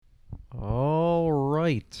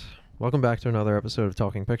right. Welcome back to another episode of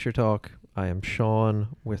Talking Picture Talk. I am Sean.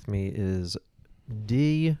 With me is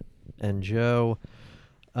D and Joe.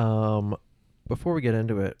 Before we get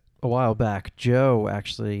into it, a while back, Joe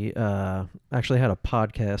actually had a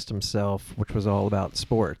podcast himself, which was all about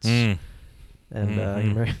sports. And you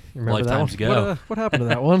remember Lifetimes that one? ago. What happened to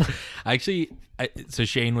that one? So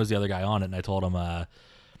Shane was the other guy on it, and I told him, I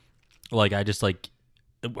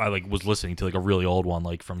was listening to like a really old one,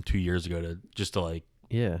 like from 2 years ago, to just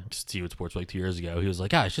see what sports were like 2 years ago. He was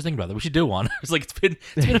like, I was just thinking about that. We should do one. I was like, it's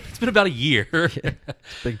been about a year. Yeah,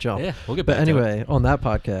 big jump. Yeah, we'll get But back to anyway, it. on that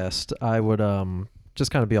podcast, I would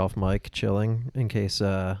just kind of be off mic, chilling, in case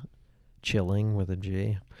chilling with a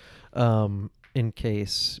G, in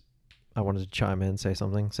case I wanted to chime in, say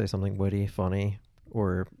something witty, funny,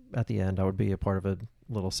 or at the end I would be a part of a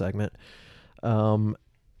little segment. Tonight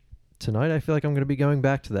I feel like I'm going to be going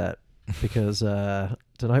back to that because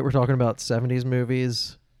tonight we're talking about 70s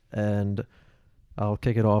movies, and I'll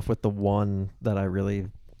kick it off with the one that I really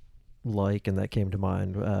like and that came to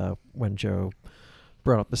mind when Joe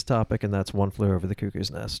brought up this topic, and that's One Flew Over the Cuckoo's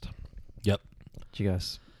Nest. Yep.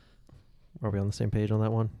 Are we on the same page on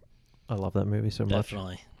that one? I love that movie so much.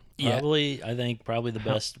 Definitely. Yeah. Probably the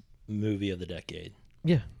best movie of the decade.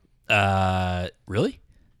 Yeah. Really?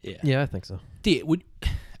 Yeah. Yeah, I think so.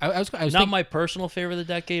 I was Not thinking, my personal favorite of the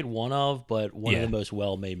decade, but one Yeah. of the most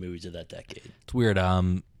well-made movies of that decade. it's weird.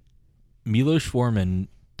 Milos Forman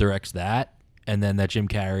directs that, and then that Jim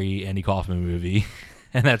Carrey, Andy Kaufman movie,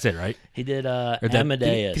 and that's it, right? He did Dead-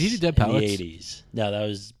 Amadeus did he do Dead in Poets? the 80s. No, that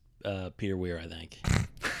was Peter Weir, I think.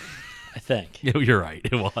 I think. You're right.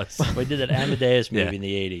 It was. We did that Amadeus movie Yeah. in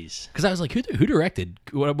the 80s. Because I was like, who directed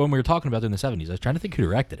when we were talking about it in the 70s? I was trying to think who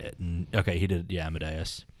directed it. And okay, he did,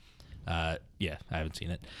 Amadeus. Yeah, I haven't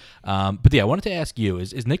seen it. But yeah, I wanted to ask you,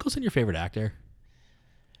 is Nicholson your favorite actor?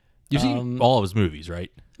 You've seen all of his movies,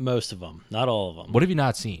 right? Most of them. Not all of them. What have you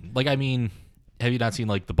not seen? Like, I mean, have you not seen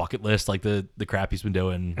like The Bucket List, like the crap he's been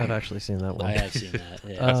doing? I've actually seen that one. I have seen that.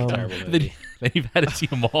 Yeah, it's a terrible then, movie. then you've had to see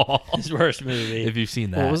them all. His worst movie. If you've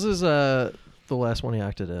seen that. What was his the last one he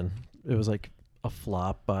acted in? It was like a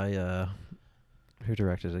flop by who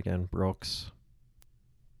directed it again? Brooks.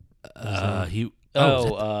 How Do You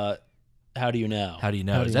Know? How do you know? How Do Is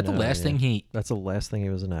You that the Know, last yeah. thing he? That's the last thing he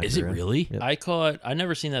was an actor Is it in. really? Yep. I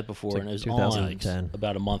never seen that before, It's and like it was on 2010.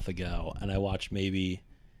 about a month ago, and I watched maybe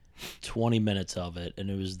 20 minutes of it, and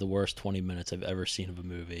it was the worst 20 minutes I've ever seen of a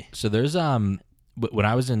movie. So there's when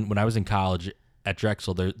I was in college at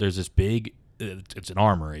Drexel, there's this big, it's an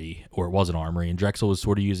armory, or it was an armory, and Drexel was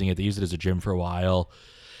sort of using it. They used it as a gym for a while,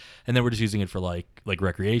 and then we're just using it for like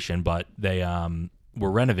recreation. But they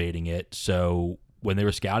were renovating it, so when they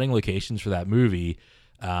were scouting locations for that movie,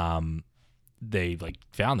 they like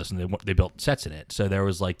found this and they built sets in it. So there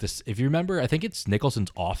was like this. If you remember, I think it's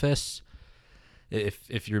Nicholson's office.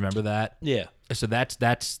 If you remember that. Yeah. So that's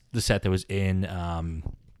the set that was in.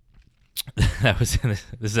 That was in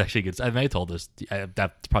this is actually good. I may have told this. I've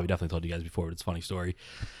probably definitely told you guys before, but it's a funny story.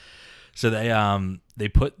 So they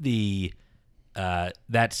put the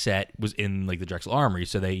that set was in like the Drexel Armory.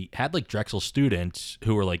 So they had like Drexel students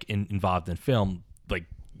who were like involved in film, like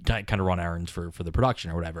kind of run errands for the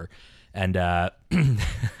production or whatever. And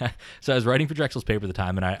so I was writing for Drexel's paper at the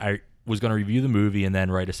time, and I was going to review the movie and then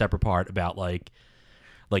write a separate part about like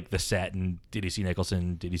the set and did you see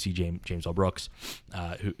Nicholson, did you see James L. Brooks,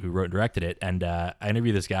 who wrote and directed it. And I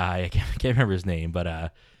interviewed this guy, I can't remember his name,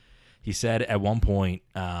 but he said at one point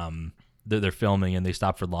they're filming and they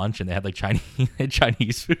stopped for lunch and they had like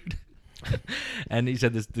Chinese food. And he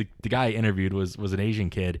said the guy I interviewed was an Asian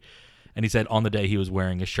kid, and he said on the day he was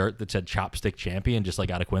wearing a shirt that said Chopstick Champion, just like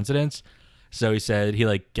out of coincidence. So he said he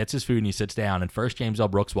like gets his food and he sits down, and first James L.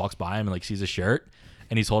 Brooks walks by him and like sees his shirt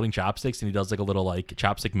and he's holding chopsticks and he does like a little like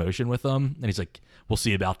chopstick motion with them, and he's like, we'll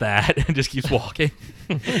see about that, and just keeps walking.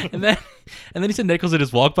 and then he said Nicholson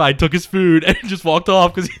just walked by, took his food, and just walked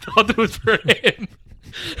off because he thought that it was for him.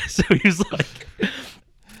 So he was like,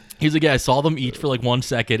 yeah, I saw them each for like 1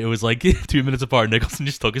 second. It was like 2 minutes apart. Nicholson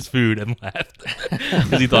just took his food and left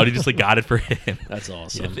because he thought he just like got it for him. That's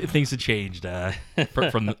awesome. Yeah, things have changed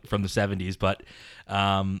from the 70s, but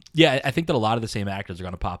yeah, I think that a lot of the same actors are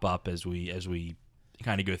going to pop up as we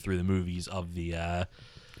kind of go through the movies of the of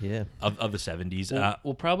the 70s.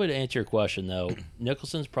 Well, probably to answer your question though,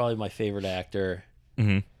 Nicholson's probably my favorite actor.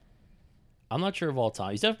 Mm-hmm. I'm not sure of all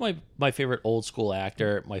time. He's definitely my favorite old school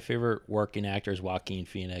actor. My favorite working actor is Joaquin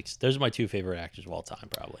Phoenix. Those are my two favorite actors of all time,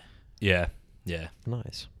 probably. Yeah.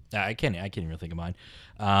 Nice. I can't even think of mine.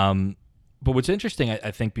 But what's interesting,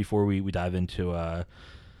 I think, before we dive into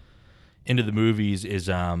the movies is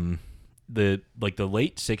the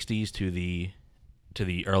late 60s to the to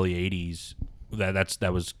the early '80s,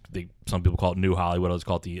 that was some people call it New Hollywood. Others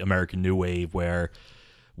call it the American New Wave, where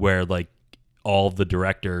like all of the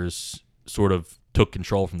directors sort of took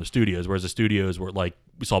control from the studios, whereas the studios were like,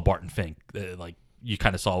 we saw Barton Fink, like you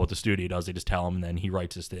kind of saw what the studio does. They just tell him, and then he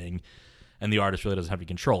writes this thing, and the artist really doesn't have any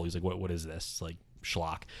control. He's like, what is this? Like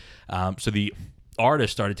schlock. So the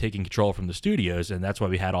artists started taking control from the studios, and that's why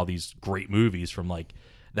we had all these great movies from like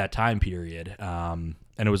that time period. And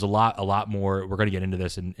it was a lot more. We're going to get into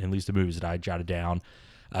this in at least the movies that I jotted down.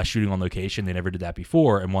 Shooting on location, they never did that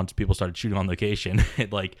before, and once people started shooting on location,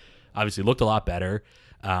 it like obviously looked a lot better.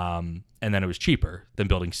 And then it was cheaper than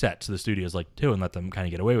building sets. So the studios like too, and let them kind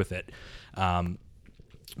of get away with it.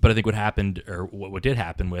 But I think what happened, or what did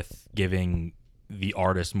happen with giving the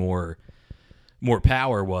artists more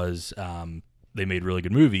power was they made really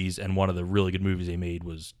good movies, and one of the really good movies they made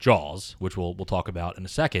was Jaws, which we'll talk about in a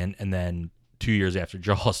second. And then 2 years after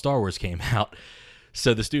Jaws, Star Wars came out.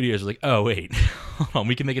 So the studios are like, oh wait, hold on,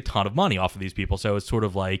 we can make a ton of money off of these people. So it's sort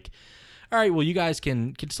of like, all right, well, you guys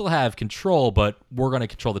can still have control, but we're going to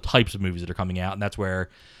control the types of movies that are coming out. And that's where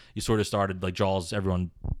you sort of started, like Jaws,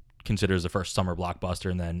 everyone considers the first summer blockbuster,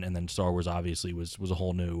 and then Star Wars obviously was a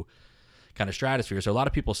whole new kind of stratosphere. So a lot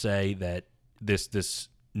of people say that this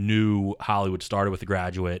new Hollywood started with The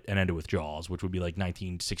Graduate and ended with Jaws, which would be like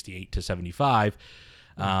 1968 to 75.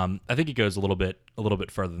 I think it goes a little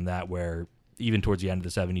bit further than that, where even towards the end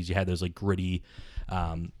of the 70s, you had those like gritty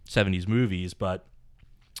 70s movies, but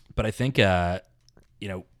I think, you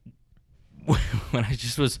know, when I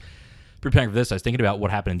just was preparing for this, I was thinking about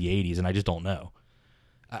what happened in the 80s, and I just don't know.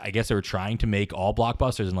 I guess they were trying to make all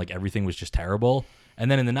blockbusters, and like everything was just terrible.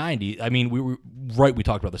 And then in the 90s, I mean, we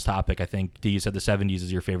talked about this topic. I think D, you said the 70s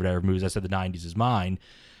is your favorite era of movies. I said the 90s is mine.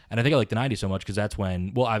 And I think I like the 90s so much because that's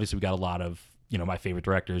when, well, obviously we got a lot of, you know, my favorite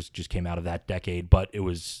directors just came out of that decade, but it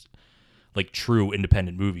was like true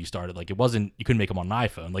independent movies started. Like it wasn't, you couldn't make them on an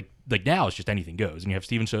iPhone. Like now it's just anything goes. And you have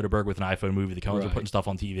Steven Soderbergh with an iPhone movie. The Coens are putting stuff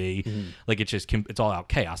on TV. Mm-hmm. Like it's all out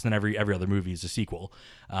chaos. And then every other movie is a sequel.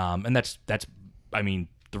 And that's, I mean,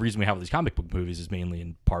 the reason we have these comic book movies is mainly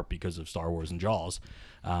in part because of Star Wars and Jaws.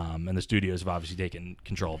 And the studios have obviously taken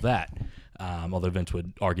control of that. Although Vince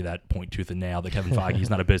would argue that point tooth and nail that Kevin Feige is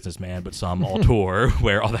not a businessman, but some auteur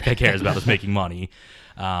where all that guy cares about is making money.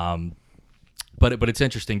 But it's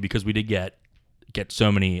interesting because we did get so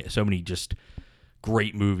many just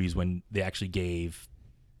great movies when they actually gave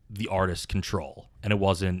the artist control, and it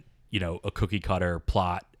wasn't, you know, a cookie cutter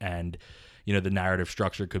plot, and you know the narrative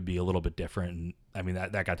structure could be a little bit different. And I mean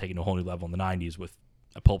that got taken to a whole new level in the 90s with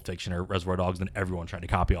a Pulp Fiction or Reservoir Dogs, and everyone tried to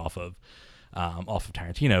copy off of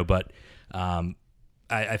Tarantino. But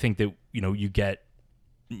I think that, you know, you get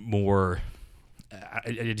more.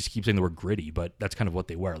 I just keep saying the word gritty, but that's kind of what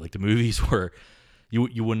they were. Like the movies were,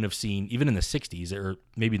 you wouldn't have seen, even in the 60s or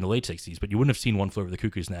maybe in the late 60s, but you wouldn't have seen One Flew Over the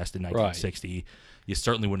Cuckoo's Nest in 1960. Right. You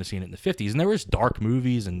certainly wouldn't have seen it in the 50s. And there was dark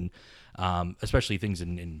movies, and especially things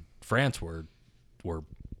in France were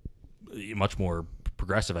much more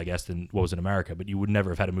progressive, I guess, than what was in America. But you would never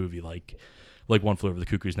have had a movie like One Flew Over the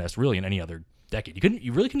Cuckoo's Nest really in any other decade.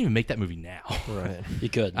 You really couldn't even make that movie now. Right. You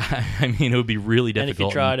could. I mean, it would be really difficult. And if you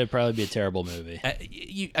tried, it'd probably be a terrible movie.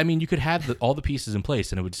 You could have all the pieces in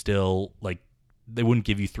place, and it would still, like, they wouldn't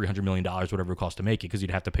give you $300 million, whatever it cost to make it, because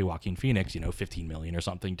you'd have to pay Joaquin Phoenix, you know, $15 million or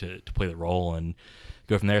something to play the role and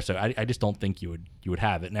go from there. So I just don't think you would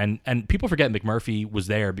have it. And people forget McMurphy was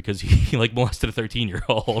there because he like molested a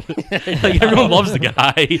 13-year-old. Like everyone loves the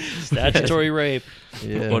guy. Statutory rape.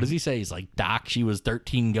 Yeah. What does he say? He's like, Doc, she was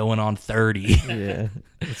 13 going on 30. Yeah.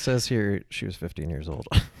 It says here she was 15 years old.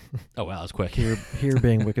 Oh wow, that's quick. Here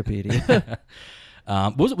being Wikipedia.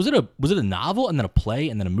 Was it a novel and then a play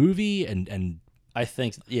and then a movie and I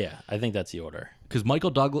think that's the order. Because Michael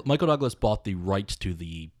Douglas bought the rights to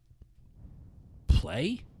the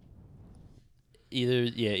play. Either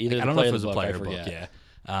I don't know if it was a play or a book. Yeah.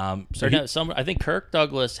 I think Kirk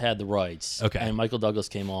Douglas had the rights. Okay. And Michael Douglas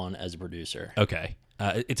came on as a producer. Okay.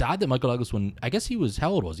 It's odd that Michael Douglas, I guess he was, how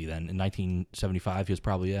old was he then? In 1975, he was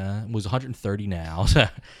probably was 130 now.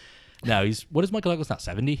 No, what is Michael Douglas now?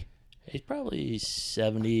 70? He's probably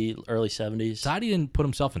 70, early 70s. Sad he didn't put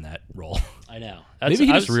himself in that role. I know. Maybe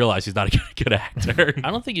he just realized he's not a good actor. I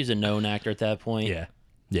don't think he was a known actor at that point.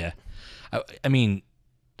 Yeah. I mean,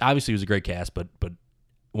 obviously it was a great cast, but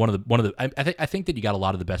one of the I think that you got a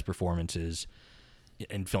lot of the best performances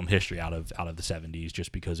in film history out of the 70s,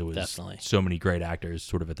 just because it was definitely so many great actors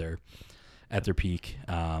sort of at their peak.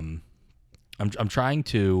 I'm trying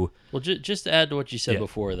to... Well, just to add to what you said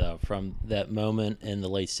before, though, from that moment in the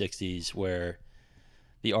late 60s where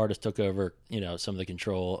the artist took over, you know, some of the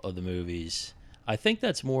control of the movies, I think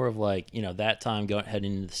that's more of like, that time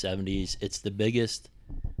heading into the 70s. It's the biggest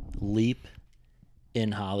leap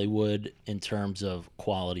in Hollywood in terms of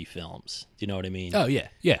quality films. Do you know what I mean? Oh yeah,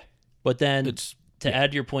 yeah. But then It's to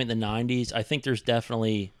add to your point, in the 90s, I think there's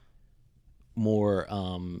definitely more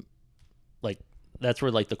like that's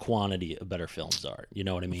where like the quantity of better films are. You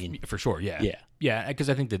know what I mean? for sure. Yeah, Yeah. yeah. Because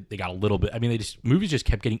I think that they got a little bit. I mean, movies just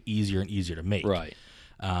kept getting easier and easier to make. Right.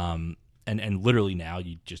 And literally now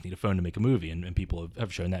you just need a phone to make a movie, and people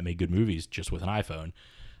have shown that made good movies just with an iPhone.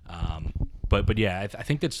 But yeah, I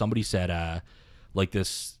think that somebody said like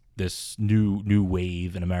this new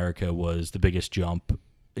wave in America was the biggest jump.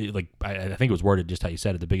 Like I think it was worded just how you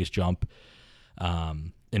said it, the biggest jump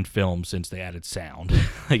in film since they added sound.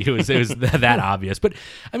 Like it was that obvious. But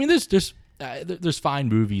I mean, there's fine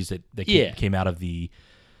movies that came out of the.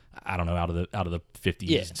 I don't know, out of the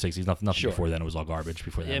 50s and 60s. Nothing Sure. before then. It was all garbage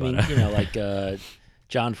before that. I mean, like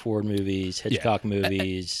John Ford movies, Hitchcock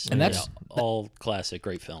movies, and that's all classic,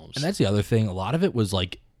 great films. And that's the other thing. A lot of it was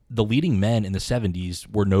like the leading men in the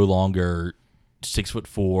 70s were no longer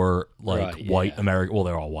 6'4", like Right, yeah. white American. Well,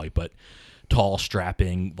 they're all white, but tall,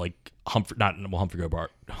 strapping, like Humphrey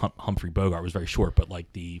Bogart was very short, but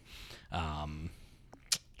like the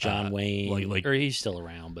John Wayne, like or he's still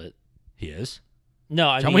around, but he is. no,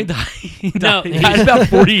 I John mean, Wayne died. He No, died about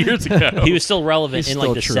 40 years ago. he was still relevant He's in like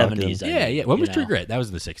still the trucking. 70s. I Yeah, mean, yeah. When you was know? True Grit? That was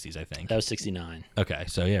in the 60s, I think. That was 69. Okay,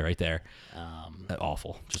 so yeah, right there.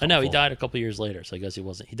 Awful. Just I know he awful. died a couple years later, so I guess he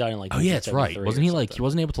wasn't. He died in like. Oh yeah, that's right. 1973 Wasn't he or like he something.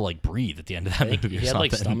 wasn't able to like breathe at the end of that I think movie? he or had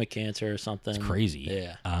like something? stomach cancer or something. It's crazy.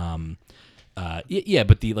 Yeah. Yeah,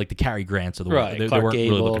 but the Cary Grants of the world, Right, they Clark weren't really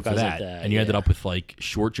Gable, looking for guys that. like that, And you ended yeah. up with like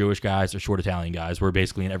short Jewish guys or short Italian guys who are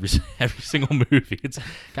basically in every single movie. It's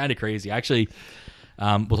kind of crazy. Actually,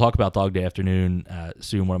 we'll talk about Dog Day Afternoon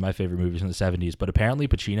soon, one of my favorite movies in the 70s. But apparently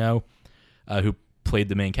Pacino, who played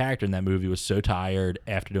the main character in that movie, was so tired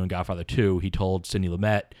after doing Godfather 2, he told Sidney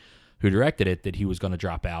Lumet, who directed it, that he was going to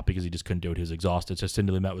drop out because he just couldn't do it. He was exhausted. So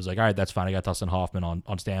Sidney Lumet was like, all right, that's fine. I got Dustin Hoffman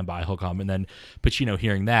on standby. He'll come. And then Pacino,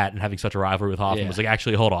 hearing that and having such a rivalry with Hoffman, Yeah. was like,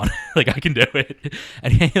 actually, hold on. Like, I can do it.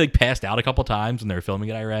 And he like passed out a couple times when they were filming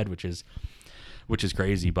it, I read, which is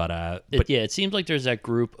crazy. But It seems like there's that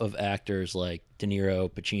group of actors like De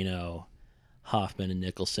Niro, Pacino, Hoffman, and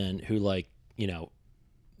Nicholson who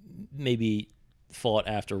maybe fought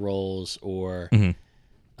after roles or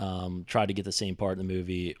tried to get the same part in the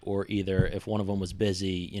movie, or either if one of them was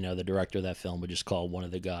busy, the director of that film would just call one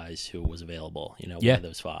of the guys who was available, one Yeah. of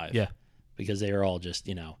those five. Yeah. Because they were all just,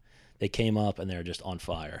 they came up and they're just on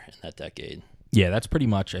fire in that decade. yeah, that's pretty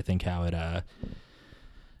much, I think, how it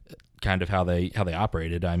kind of how they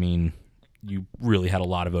operated. I mean, you really had a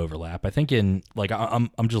lot of overlap. I think in like I'm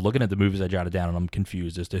just looking at the movies I jotted down and I'm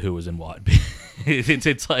confused as to who was in what.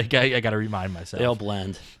 it's like I got to remind myself. They all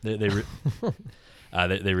blend. They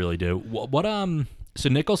really do. What so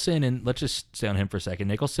Nicholson, and let's just stay on him for a second.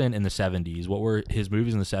 Nicholson in the 70s. What were his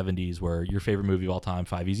movies in the 70s? Were your favorite movie of all time?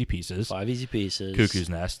 Five Easy Pieces, Five Easy Pieces. Cuckoo's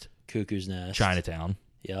Nest, Cuckoo's Nest. Chinatown,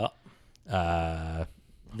 Yep.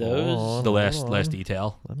 Hold Those. on, The hold on. Last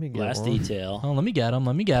Detail. Let me get Last one. Detail. Oh, let me get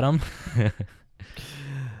him.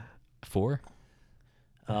 4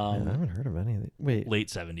 Yeah, I haven't heard of any of these. Wait, late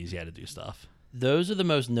 70s. You had to do stuff. Those are the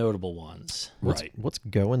most notable ones. Right. what's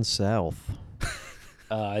going south?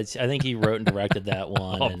 I think he wrote and directed that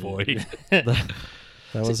one. Oh and- boy. That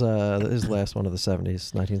was his last one of the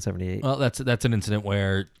 70s, 1978. Well, that's an incident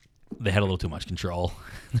where they had a little too much control.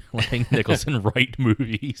 Letting Nicholson write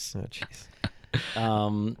movies. Oh,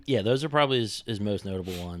 jeez. Yeah, those are probably his most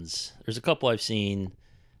notable ones. There's a couple I've seen.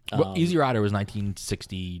 Well, Easy Rider was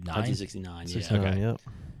 1969. 1969. Yeah. 69, Okay.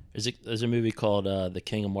 Yep. There's a movie called The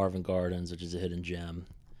King of Marvin Gardens, which is a hidden gem.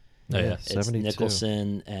 Oh, yeah. It's 72.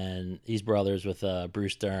 Nicholson and he's brothers with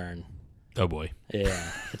Bruce Dern. Oh boy. Yeah,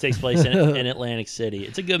 it takes place in Atlantic City.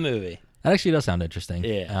 It's a good movie. That actually does sound interesting.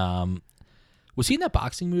 Yeah. Was he in that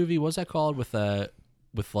boxing movie? What was that called with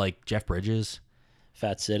like Jeff Bridges?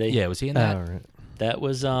 Fat City. Yeah, was he in that? All right. That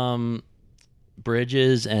was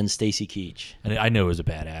Bridges and Stacy Keach. And I know it was a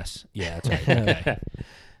badass. Yeah, that's right. Okay.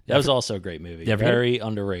 That was also a great movie. Yeah, I forget- Very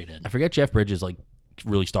underrated. I forget Jeff Bridges like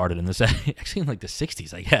really started in this actually in like the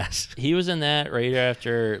 60s, I guess. He was in that right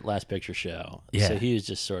after Last Picture Show. Yeah. So he was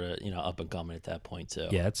just sort of, up and coming at that point too.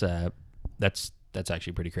 Yeah, that's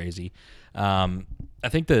actually pretty crazy. I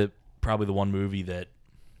think probably the one movie that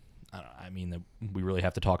that we really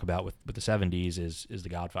have to talk about with the 70s is The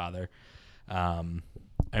Godfather. I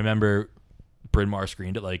remember Bryn Mawr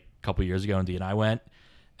screened it like a couple years ago, and Dee and I went,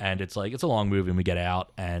 and it's a long movie, and we get out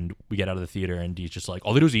of the theater, and Dee's just like,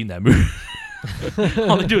 all they do is eat in that movie.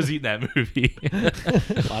 All they do is eat in that movie.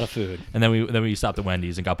 A lot of food. And then we stopped at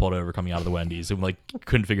Wendy's and got pulled over coming out of the Wendy's and like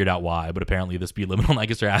couldn't figure it out why, but apparently the speed limit on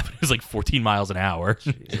Lancaster Avenue is like 14 miles an hour.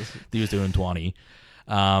 He was doing 20.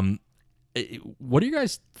 What are your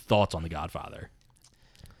guys' thoughts on The Godfather?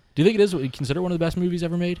 Do you think it is what you consider one of the best movies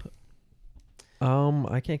ever made?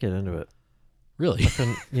 I can't get into it. Really?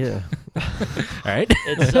 Yeah. All right.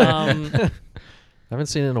 It's I haven't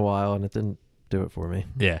seen it in a while, and it didn't do it for me.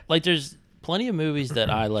 Yeah. like there's plenty of movies that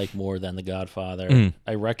I like more than The Godfather. Mhm.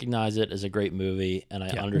 I recognize it as a great movie, and I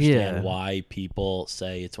Yeah. understand Yeah. why people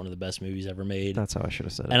say it's one of the best movies ever made. That's how I should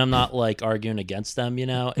have said it. And I'm not like arguing against them, you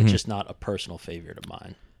know. It's just not a personal favorite of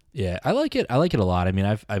mine. Yeah, I like it. I like it a lot. I mean,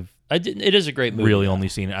 I've It is a great movie. really though. only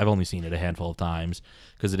seen it. I've only seen it a handful of times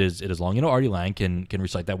because it is long. You know, Artie Lang can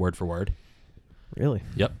recite that word for word. Really?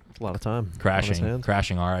 Yep. It's a lot of time. on his Crashing, hands.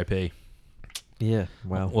 R.I.P. Yeah.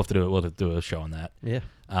 Wow. We'll have to do a show on that. Yeah.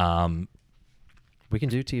 We can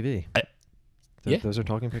do TV. Yeah. Those are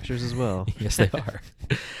talking pictures as well. Yes, they are.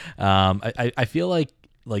 I feel like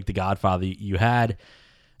The Godfather. You had.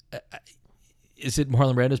 Is it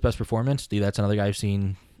Marlon Brando's best performance? That's another guy I've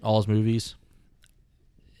seen all his movies.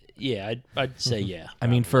 Yeah, I'd say yeah. I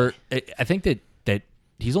mean, probably. I think that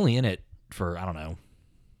he's only in it for, I don't know,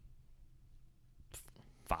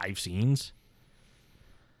 5 scenes.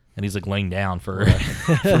 And he's like laying down for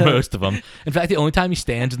for most of them. In fact, the only time he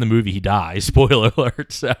stands in the movie, he dies. Spoiler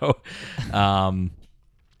alert. So, no,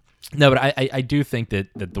 but I do think that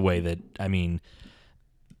the way that, I mean,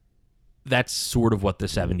 that's sort of what the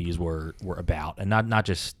 70s were about. And not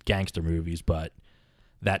just gangster movies, but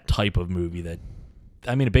that type of movie that,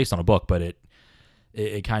 I mean, it's based on a book, but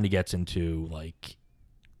it kind of gets into like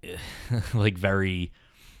very,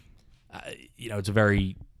 it's a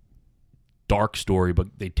very dark story, but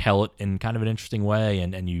they tell it in kind of an interesting way,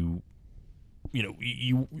 and you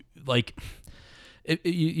like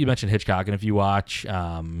you mentioned Hitchcock, and if you watch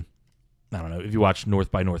I don't know, if you watch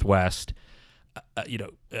North by Northwest, who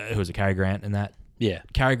was it, Cary Grant in that? Yeah.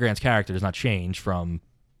 Cary Grant's character does not change from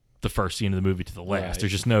the first scene of the movie to the last.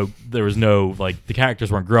 Right. There was no like, the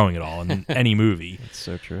characters weren't growing at all in any movie. It's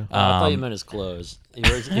so true. I thought you meant his clothes. He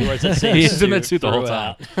wears that same He's in that suit the whole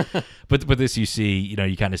throughout. time. But this, you see,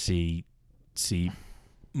 you kind of see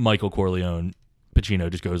Michael Corleone,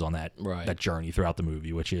 Pacino just goes on that Right. that journey throughout the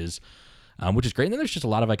movie, which is great. And then there's just a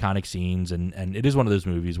lot of iconic scenes, and it is one of those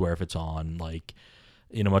movies where if it's on, like,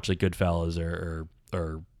 much like Goodfellas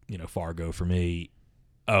or Fargo for me,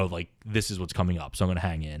 oh, like, this is what's coming up, so I'm going to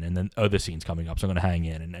hang in. And then, oh, this scene's coming up, so I'm going to hang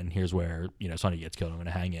in. And here's where, Sonny gets killed, I'm going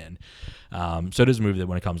to hang in. So it is a movie that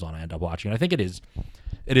when it comes on, I end up watching. And I think it is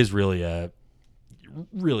really an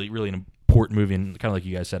important movie. And kind of like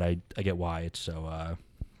you guys said, I get why it's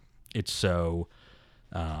so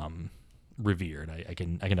revered. I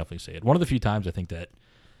can definitely say it. One of the few times I think that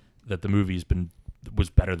the movie's was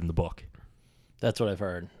better than the book. That's what I've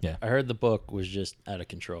heard. Yeah. I heard the book was just out of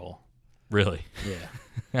control. Really? Yeah.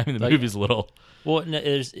 I mean, the Like- movie's a little. Well,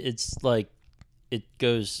 it's like it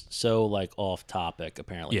goes so like off topic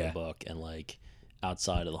apparently in Yeah. the book, and like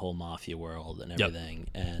outside of the whole mafia world and Yep. everything.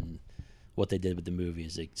 And what they did with the movie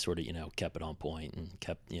is they sort of kept it on point and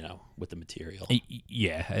kept with the material,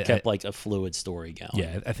 Yeah. kept like a fluid story going.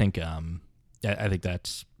 Yeah, I think I think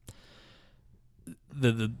that's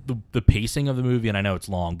the pacing of the movie, and I know it's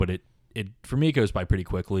long, but it for me it goes by pretty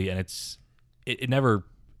quickly, and it never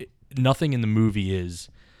nothing in the movie is.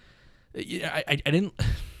 I didn't.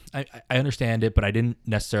 I understand it, but I didn't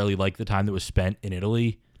necessarily like the time that was spent in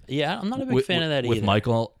Italy. Yeah, I'm not a big fan of that with either.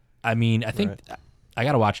 Michael. I mean, I think Right. I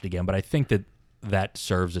got to watch it again, but I think that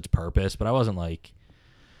serves its purpose. But I wasn't like,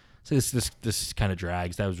 so this kind of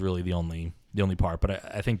drags. That was really the only part.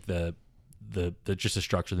 But I think the just the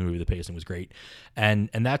structure of the movie, the pacing was great, and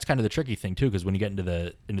that's kind of the tricky thing too, because when you get into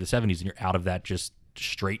the 70s and you're out of that just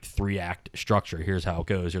straight 3-act structure. Here's how it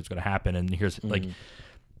goes. Here's what's going to happen, and here's like.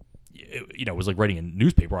 It was like writing a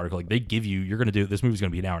newspaper article. Like, they give you, you're going to do, this movie's going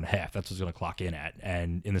to be an hour and a half. That's what it's going to clock in at.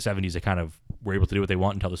 And in the 70s, they kind of were able to do what they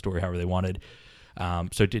want and tell the story however they wanted.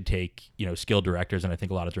 So it did take, skilled directors, and I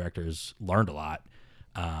think a lot of directors learned a lot,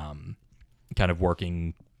 kind of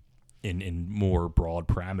working in more broad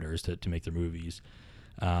parameters to make their movies.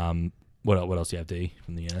 What else do you have, Dave,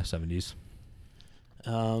 from the 70s?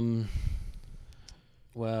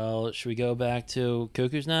 Well, should we go back to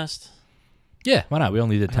Cuckoo's Nest? Yeah, why not? We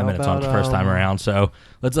only did 10 How minutes on it the about, first time around, so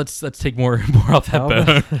let's take more off that How bone.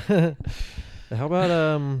 about, how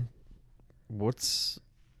about what's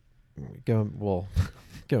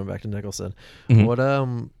going back to Nicholson?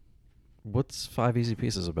 Mhm. What's 5 Easy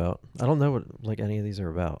Pieces about? I don't know what like any of these are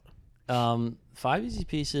about. Five Easy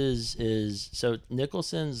Pieces is so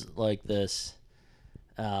Nicholson's like this.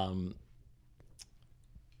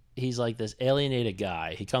 He's like this alienated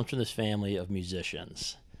guy. He comes from this family of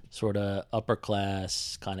musicians, sort of upper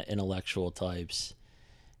class, kind of intellectual types,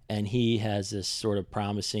 and he has this sort of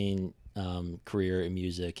promising career in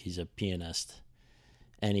music. He's a pianist,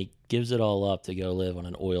 and he gives it all up to go live on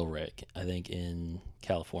an oil rig, I think in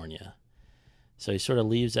California. So he sort of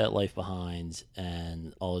leaves that life behind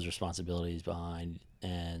and all his responsibilities behind,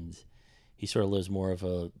 and he sort of lives more of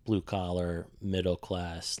a blue-collar,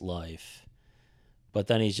 middle-class life. But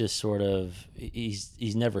then he's just sort of,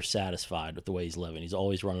 he's never satisfied with the way he's living. He's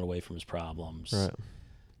always running away from his problems. Right.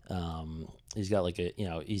 He's got like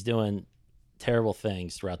he's doing terrible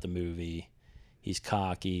things throughout the movie. He's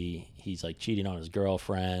cocky. He's like cheating on his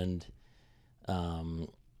girlfriend.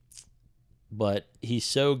 But he's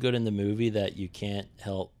so good in the movie that you can't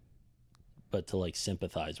help but to like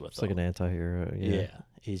sympathize with It's him. like an anti-hero. Yeah.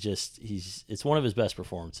 It's one of his best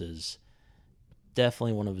performances.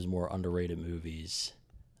 Definitely one of his more underrated movies.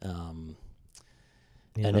 Yeah,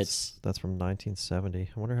 And that's from 1970.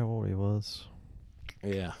 I wonder how old he was.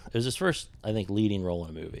 Yeah. It was his first, I think, leading role in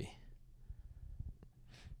a movie.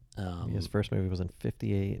 His first movie was in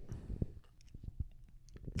 58.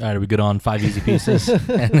 All right, are we good on Five Easy Pieces?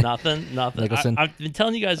 Nothing. Nicholson? I've been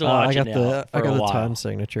telling you guys to watch I got it now the for I got a the while. time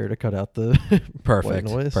signature to cut out the Perfect.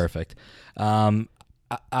 white noise. Perfect.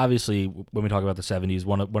 Obviously, when we talk about the 70s,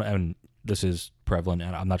 and this is prevalent,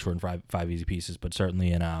 and I'm not sure in Five Easy Pieces, but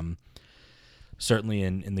certainly in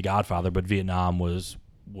The Godfather. But Vietnam was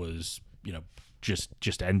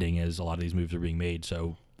just ending as a lot of these movies are being made.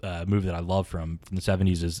 So a movie that I love from the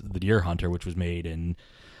 70s is The Deer Hunter, which was made in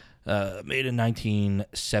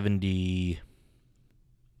 1978.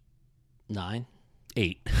 9?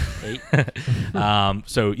 8. 8?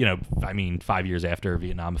 So, 5 years after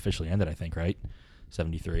Vietnam officially ended, I think, right?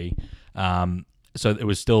 73. So it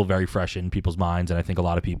was still very fresh in people's minds, and I think a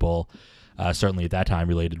lot of people, certainly at that time,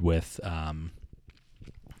 related with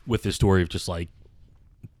this story of just like,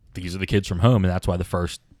 these are the kids from home, and that's why the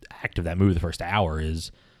first act of that movie, the first hour,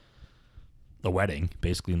 is the wedding,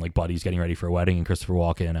 basically, and like buddies getting ready for a wedding, and Christopher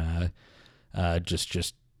Walken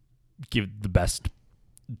just give the best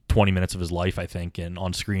 20 minutes of his life, I think, and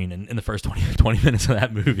on screen in the first 20 minutes of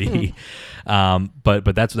that movie.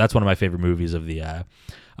 But that's one of my favorite movies of the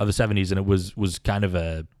 70s, and it was kind of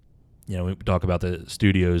a, we talk about the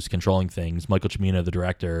studios controlling things. Michael Cimino, the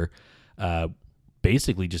director,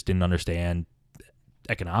 basically just didn't understand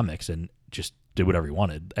economics and just did whatever he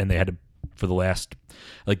wanted, and they had to, for the last,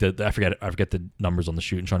 like I forget the numbers on the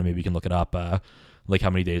shoot, and Sean, maybe you can look it up, like how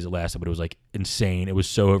many days it lasted, but it was like insane. It was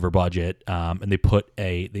so over budget, and they put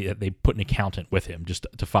an accountant with him just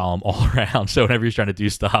to follow him all around. So whenever he's trying to do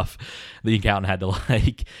stuff, the accountant had to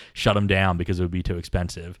like shut him down because it would be too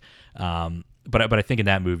expensive. But I think in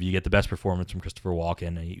that movie you get the best performance from Christopher Walken,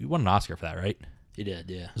 and he won an Oscar for that, right? He did,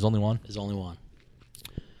 yeah. There's only one. There's only one.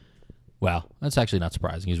 Wow, that's actually not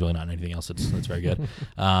surprising. He's really not in anything else that's very good.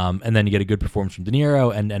 And then you get a good performance from De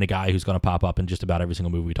Niro, and a guy who's going to pop up in just about every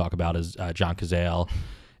single movie we talk about is John Cazale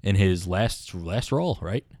in his last role,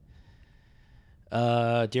 right?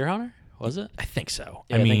 Deer Hunter, was it? I think so.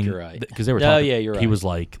 Yeah, I think you're right. Because they were No, talking, yeah, you're he right. was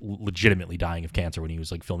like legitimately dying of cancer when he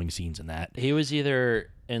was like filming scenes in that. He was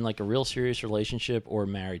either in like a real serious relationship or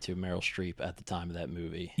married to Meryl Streep at the time of that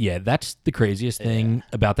movie. Yeah, that's the craziest thing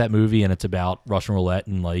about that movie, and it's about Russian roulette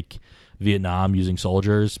and like Vietnam using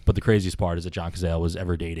soldiers. But the craziest part is that John Cazale was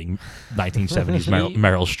ever dating 1970s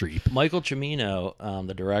Meryl Streep. Michael Cimino,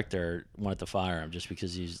 the director, wanted to fire him just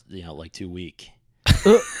because he's like too weak.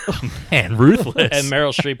 Man, ruthless. And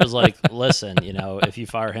Meryl Streep was like, "Listen, if you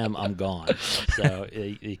fire him, I'm gone." So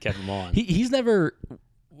he kept him on. He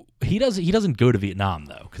doesn't go to Vietnam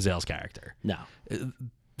though. Cazale's character. No,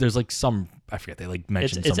 There's like some, I forget, they like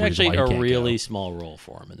mentioned it's some reason actually why he a can't really go. small role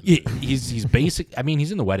for him in the movie. He's basic. I mean,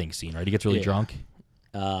 he's in the wedding scene, right? He gets really Yeah. drunk.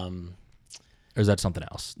 Or Or is that something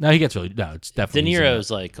else? No, he gets really. No, it's De definitely. Niro's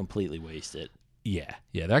like completely wasted. Yeah.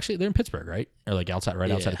 They're in Pittsburgh, right? Or like outside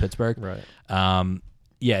of Pittsburgh. Right.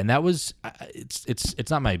 Yeah, and that was. It's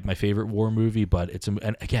not my favorite war movie, but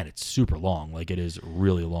and again, it's super long. Like it is a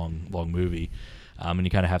really long movie. And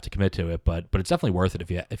you kind of have to commit to it, but it's definitely worth it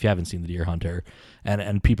if you haven't seen The Deer Hunter,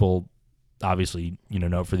 and people obviously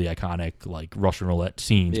know for the iconic like Russian roulette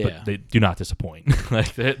scenes, but they do not disappoint.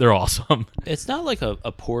 Like they're awesome. It's not like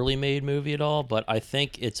a poorly made movie at all, but I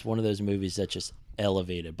think it's one of those movies that just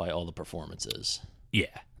elevated by all the performances. Yeah,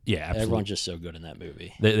 absolutely. Everyone's just so good in that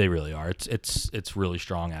movie. They really are. It's really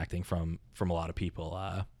strong acting from a lot of people,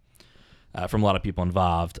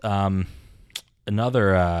 involved.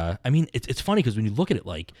 Another, I mean, it's funny because when you look at it,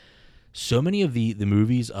 like so many of the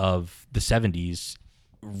movies of the 70s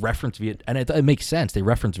reference and it makes sense. They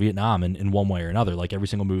reference Vietnam in one way or another. Like every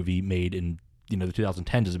single movie made in the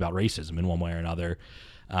 2010s is about racism in one way or another.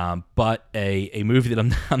 But a movie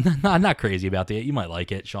that I'm not crazy about. You might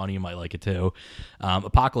like it, Shawnee. You might like it too.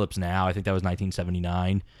 Apocalypse Now. I think that was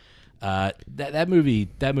 1979. That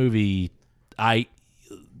movie. I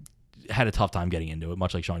had a tough time getting into it,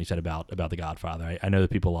 much like Shawnee said about The Godfather. I know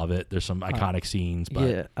that people love it. There's some iconic scenes, but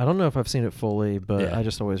yeah, I don't know if I've seen it fully, but Yeah. I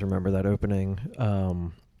just always remember that opening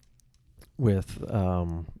with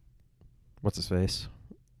what's his face?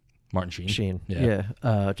 Martin Sheen. Sheen. Yeah.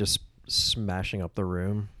 Yeah. Just smashing up the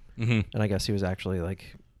room. Mm-hmm. And I guess he was actually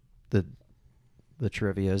like the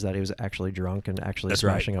trivia is that he was actually drunk and actually That's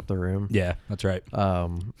right. smashing up the room. Yeah, that's right.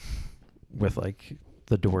 With like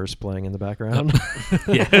the Doors playing in the background.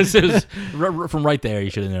 Yeah, it was from right there. You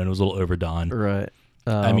should have known it was a little overdone. Right.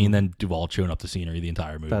 I mean, then Duvall chewing up the scenery the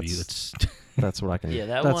entire movie. That's what I can. Yeah,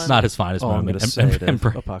 that that's one- not his finest all I'm moment. going to say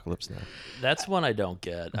to Apocalypse Now. That's one I don't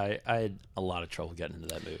get. I had a lot of trouble getting into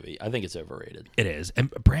that movie. I think it's overrated. It is,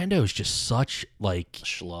 and Brando is just such like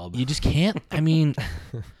Schlub. you just can't. I mean,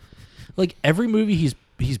 like every movie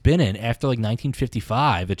he's been in after like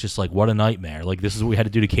 1955, it's just like what a nightmare. Like this is what we had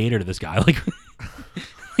to do to cater to this guy. Like.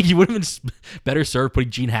 You would have been better served putting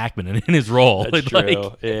Gene Hackman in his role. That's Like,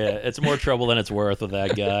 true. Yeah, it's more trouble than it's worth with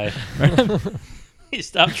that guy. He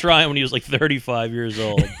stopped trying when he was like 35 years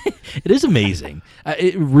old. it is amazing.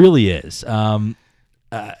 It really is. We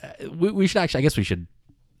should actually. I guess we should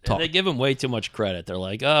talk. They give him way too much credit. They're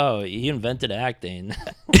like, "Oh, he invented acting."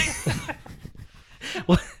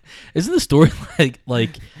 Well, isn't the story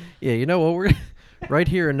like? Yeah, you know what? We're right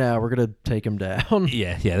here and now. We're gonna take him down.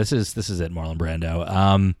 Yeah. This is it, Marlon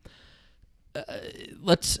Brando.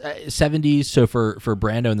 Let's 70s. So for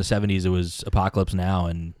Brando in the 70s, it was Apocalypse Now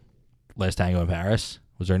and Last Tango in Paris.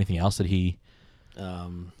 Was there anything else that he?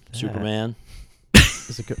 Superman,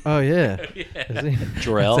 Is it good? Oh yeah. Is he?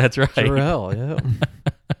 Jor-El. That's right. Jor-El, yeah.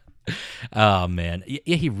 Oh man,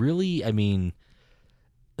 yeah. He really. I mean,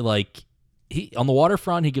 like he on the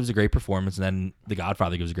waterfront, he gives a great performance, and then The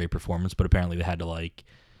Godfather gives a great performance. But apparently,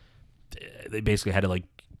 they basically had to like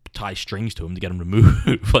tie strings to him to get him to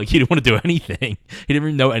move. Like he didn't want to do anything. He didn't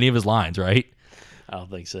even know any of his lines. Right. I don't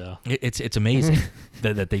think so. It's amazing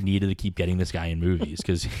that they needed to keep getting this guy in movies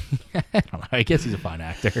because I don't know. I guess he's a fine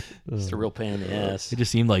actor. It's a real pain in the ass. It just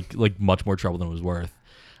seemed like much more trouble than it was worth.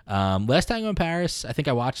 Last Tango in Paris, I think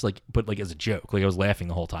I watched but as a joke. Like I was laughing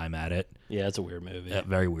the whole time at it. Yeah, it's a weird movie. A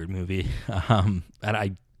very weird movie. And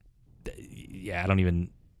I don't even.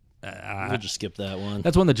 We'll just skip that one.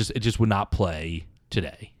 That's one that just would not play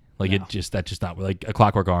today. Like No. that's just not like A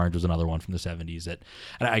Clockwork Orange was another one from the 70s that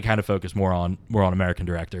and I kind of focus more on American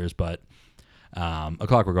directors, but A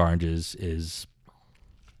Clockwork Orange is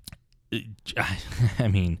I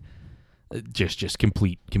mean just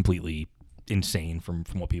completely insane from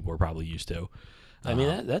what people are probably used to. I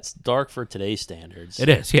mean, that's dark for today's standards. It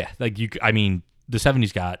is, yeah. Like I mean, the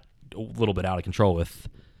 70s got a little bit out of control with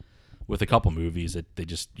a couple movies that you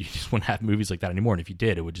just wouldn't have movies like that anymore. And if you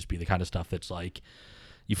did, it would just be the kind of stuff that's like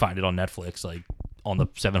you find it on Netflix, like on the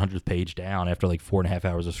 700th page down after like 4.5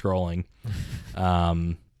 hours of scrolling.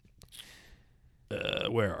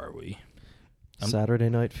 Where are we? Saturday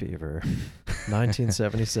Night Fever,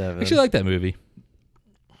 1977. I actually like that movie.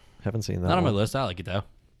 Haven't seen that. Not on my one. list. I like it though.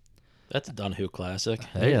 That's a Donahue classic.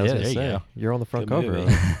 Yeah, I was gonna there you say, go. you're on the front Good cover.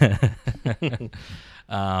 movie.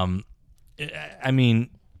 Of it. I mean,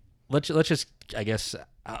 let's just. I guess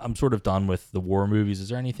I'm sort of done with the war movies. Is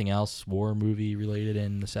there anything else war movie related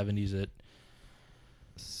in the 70s that?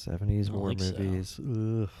 70s don't war think so. movies.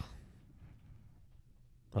 Ugh.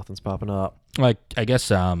 Nothing's popping up. Like I guess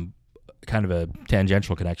kind of a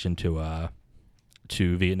tangential connection to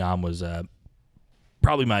Vietnam was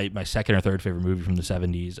probably my second or third favorite movie from the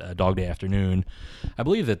 70s, Dog Day Afternoon. I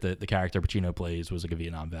believe that the character Pacino plays was like a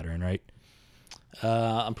Vietnam veteran, right?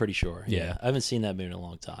 I'm pretty sure. Yeah. I haven't seen that movie in a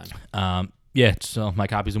long time. Yeah, so my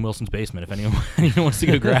copy's in Wilson's basement. If anyone wants to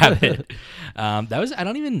go grab it, that was I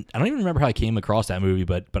don't even remember how I came across that movie,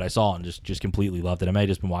 but I saw it and just completely loved it. I may have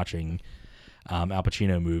just been watching Al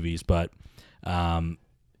Pacino movies, but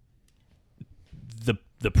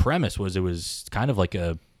the premise was it was kind of like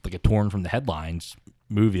a torn from the headlines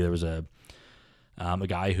movie. There was a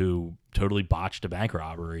guy who totally botched a bank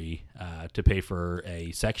robbery to pay for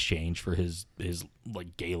a sex change for his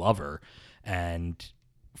like gay lover, and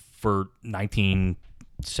for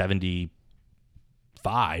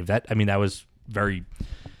 1975, that was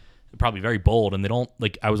probably very bold. And they don't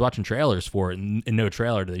like. I was watching trailers for it, and in no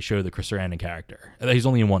trailer do they show the Chris Sarandon character. He's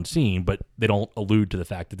only in one scene, but they don't allude to the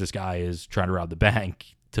fact that this guy is trying to rob the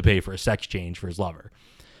bank to pay for a sex change for his lover.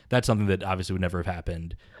 That's something that obviously would never have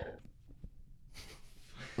happened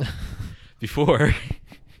before.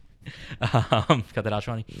 Got that out,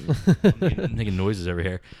 Shawnee? I'm making noises over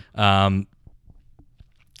here.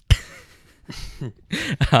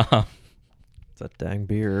 It's that dang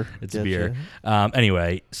beer. It's a beer.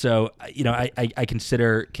 Anyway, so I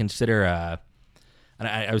consider and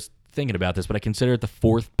I was thinking about this, but I consider it the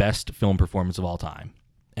 4th best film performance of all time,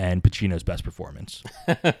 and Pacino's best performance.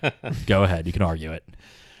 Go ahead, you can argue it.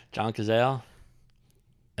 John Cazale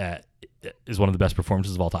Is one of the best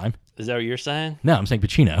performances of all time. Is that what you're saying? No, I'm saying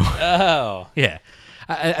Pacino. Oh, Yeah,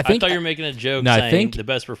 I I think thought you were making a joke. No, I saying think- the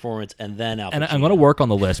best performance and then Al Pacino. and I'm going to work on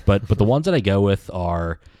the list, but the ones that I go with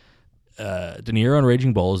are De Niro in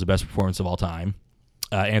Raging Bull is the best performance of all time.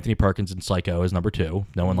 Anthony Perkins in Psycho is number 2.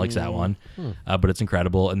 No one likes that one, but it's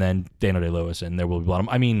incredible. And then Daniel Day-Lewis in There Will Be Blood.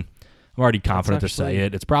 I mean, I'm already confident to say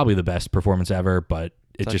it. It's probably the best performance ever, but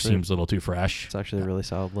it just seems a little too fresh. It's actually a really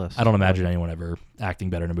solid list. I don't imagine anyone ever acting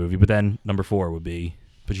better in a movie. But then number 4 would be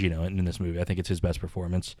Pacino in this movie. I think it's his best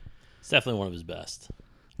performance. It's definitely one of his best.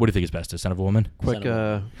 What do you think is best? Is Son of a Woman?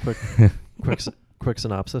 Quick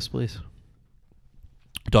synopsis, please.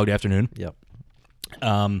 Dog Day Afternoon. Yep.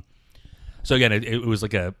 So again, it was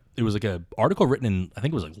like a article written in, I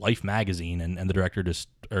think it was like Life magazine, and the director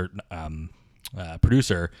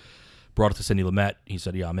producer brought it to Sidney Lumet. He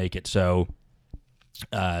said, "Yeah, I'll make it." So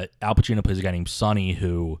Al Pacino plays a guy named Sonny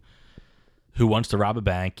who wants to rob a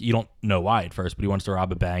bank. You don't know why at first, but he wants to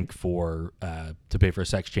rob a bank to pay for a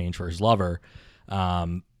sex change for his lover.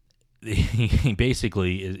 He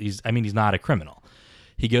basically he's not a criminal.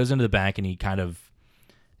 He goes into the bank and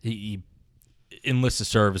he enlists the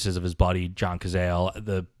services of his buddy John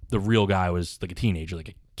Cazale. The real guy was like a teenager, like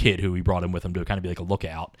a kid who he brought him with him to kind of be like a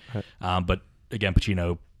lookout. Right. But again,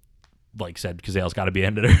 Pacino said Cazale's got to be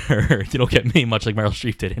ended, or it'll get me, much like Meryl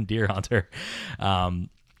Streep did in Deer Hunter.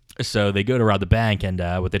 So they go to rob the bank, and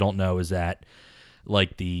what they don't know is that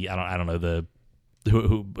like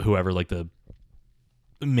whoever like the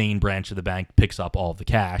main branch of the bank picks up all of the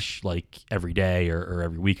cash like every day or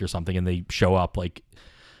every week or something, and they show up like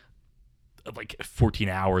 14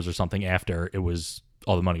 hours or something after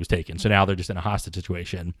all the money was taken. So now they're just in a hostage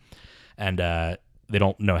situation, and they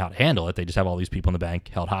don't know how to handle it. They just have all these people in the bank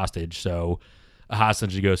held hostage. So a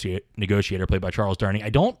hostage negotiator played by Charles Durning. I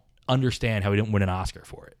don't understand how he didn't win an Oscar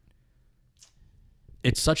for it.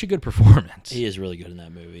 It's such a good performance. He is really good in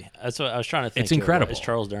that movie. That's what I was trying to think. It's incredible. Is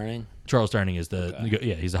Charles Durning? Charles Durning is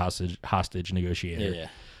he's a hostage negotiator.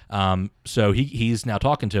 Yeah. So he's now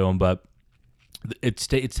talking to him, but it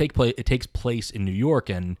takes place in New York,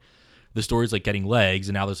 and the story's like getting legs,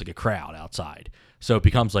 and now there's like a crowd outside. So it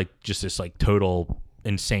becomes like just this like total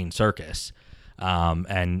insane circus.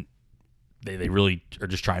 And they really are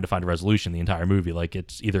just trying to find a resolution the entire movie. Like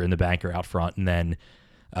it's either in the bank or out front. And then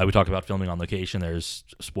we talked about filming on location. There's,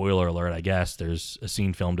 spoiler alert, I guess, there's a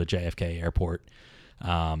scene filmed at JFK Airport.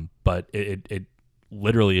 But it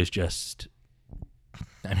literally is just,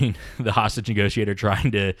 the hostage negotiator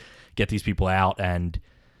trying to get these people out, and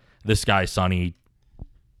this guy, Sonny,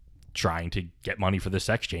 trying to get money for the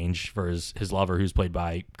sex change for his lover, who's played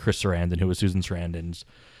by Chris Sarandon, who was Susan Sarandon's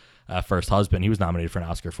first husband. He was nominated for an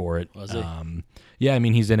Oscar for it. Was he? Yeah,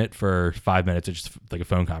 he's in it for 5 minutes. It's just like a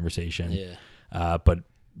phone conversation. Yeah. But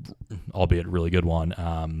albeit a really good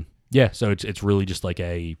one. Yeah, so it's really just like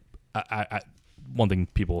one thing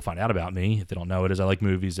people will find out about me if they don't know it is I like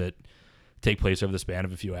movies that take place over the span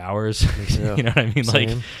of a few hours. Yeah. You know what I mean? Same.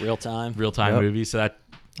 Like real time Yep. movies. So that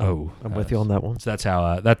I'm with you on that one. So that's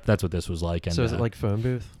how that's what this was like. And So is it like Phone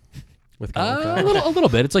Booth with Colin a Farrell? little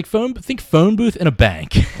bit. It's like phone booth in a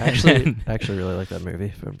bank. I actually really like that movie,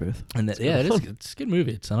 Phone Booth. And it's a good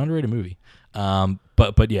movie. It's an underrated movie.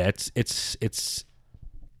 But yeah, it's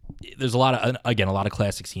there's a lot of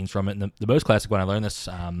classic scenes from it. And the most classic one, I learned this.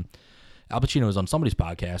 Al Pacino was on somebody's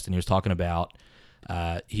podcast, and he was talking about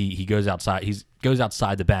he goes outside. He goes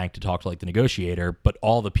outside the bank to talk to like the negotiator, but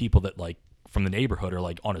all the people that like from the neighborhood are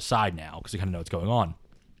like on his side now because they kind of know what's going on.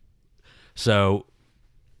 So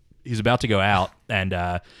he's about to go out,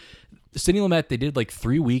 and Sidney Lumet, they did like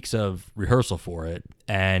 3 weeks of rehearsal for it,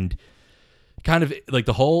 and kind of like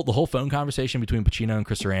the whole phone conversation between Pacino and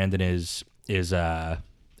Chris Sarandon is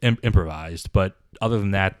improvised, but other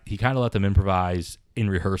than that, he kind of let them improvise in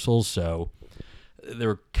rehearsals, so they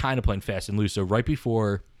were kind of playing fast and loose. So right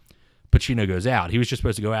before Pacino goes out, he was just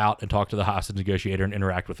supposed to go out and talk to the hostage negotiator and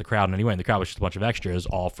interact with the crowd in any way, and the crowd was just a bunch of extras,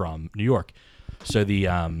 all from New York. So the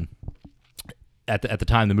at the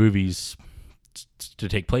time the movies to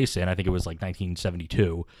take place in, I think it was like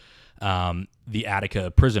 1972, the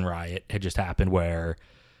Attica prison riot had just happened, where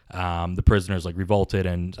The prisoners like revolted,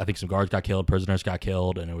 and I think some guards got killed, prisoners got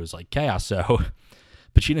killed, and it was like chaos. So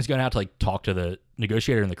Pacino's going out to like talk to the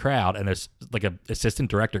negotiator in the crowd, and this like a assistant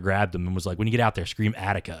director grabbed him and was like, "When you get out there, scream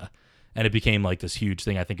Attica," and it became like this huge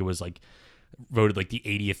thing. I think it was like voted like the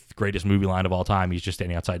 80th greatest movie line of all time. He's just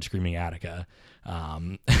standing outside screaming Attica.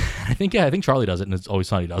 I think Charlie does it, and It's Always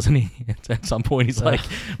Sunny, doesn't he? At some point, he's like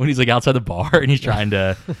when he's like outside the bar and he's trying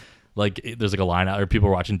to like there's like a line out, or people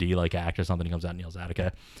are watching D like act or something. He comes out and yells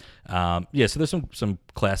Attica. Yeah, so there's some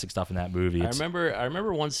classic stuff in that movie. I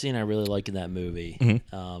remember one scene I really like in that movie,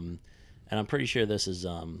 Mm-hmm. and I'm pretty sure this is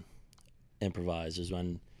improvised. Is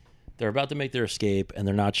when they're about to make their escape and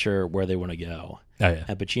they're not sure where they want to go. Oh yeah,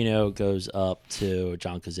 And Pacino goes up to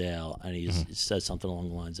John Cazale and he Mm-hmm. says something along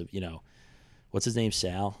the lines of, what's his name,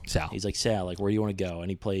 Sal? Sal. He's like, Sal, like, where do you want to go?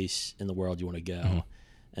 Any place in the world you want to go? Mm-hmm.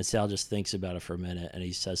 And Sal just thinks about it for a minute and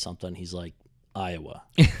he says something. He's like, Iowa.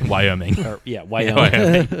 Wyoming. Or, yeah, Wyoming.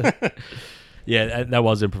 Wyoming. Yeah, that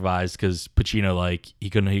was improvised because Pacino like he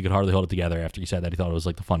could hardly hold it together after he said that. He thought it was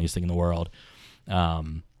like the funniest thing in the world.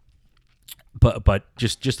 But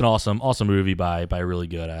just an awesome movie by a really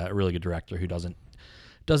good director who doesn't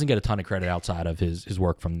get a ton of credit outside of his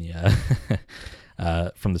work from the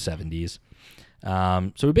from the 70s.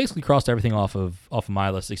 So we basically crossed everything off of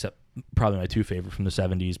my list except probably my two favorite from the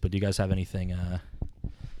 70s. But do you guys have anything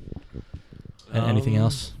anything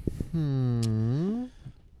else?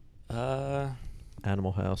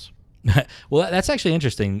 Animal House. Well, that's actually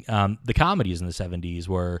interesting. The comedies in the 70s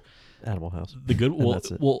were Animal House. the good. And that's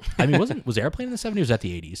it. Well, I mean, was Airplane in the 70s or was that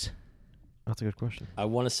the 80s? That's a good question. I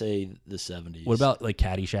want to say the 70s. What about like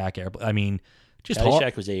Caddyshack? Airplane? I mean, just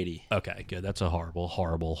Caddyshack was 80. Okay, good. That's a horrible.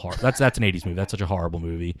 That's an 80s movie. That's such a horrible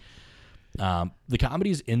movie. The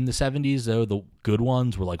comedies in the 70s though, the good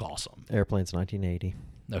ones were like awesome. Airplane's 1980.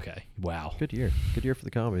 Okay, wow. Good year. Good year for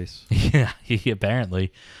the comedies. Yeah,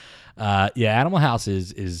 apparently. Animal House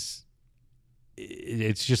is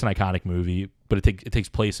it's just an iconic movie, but it takes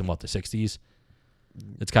place in what, the 60s.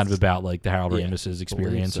 It's kind of about like the Harold Yeah, Ramis's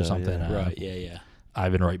experience or so, something. yeah. Right, yeah.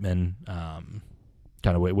 Ivan Reitman,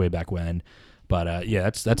 kind of way back when. But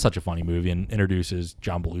that's such a funny movie and introduces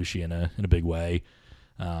John Belushi in a big way.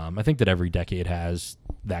 I think that every decade has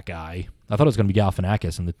that guy. I thought it was going to be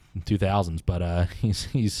Galifianakis in the 2000s, but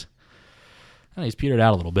he's petered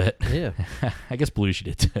out a little bit. Yeah. I guess Belushi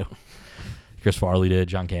did too. Chris Farley did.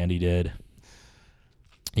 John Candy did.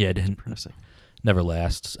 Yeah, it didn't. Impressive. Never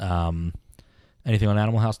lasts. Anything on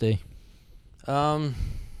Animal House Day?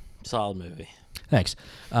 Solid movie. Thanks.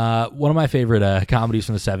 One of my favorite comedies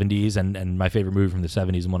from the 70s and my favorite movie from the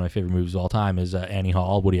 70s and one of my favorite movies of all time is Annie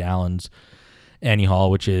Hall, Woody Allen's Annie Hall,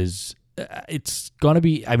 which is it's going to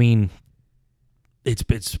be, I mean,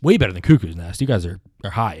 it's way better than Cuckoo's Nest. You guys are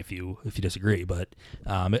high if you disagree, but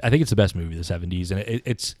I think it's the best movie of the 70s, and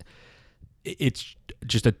it's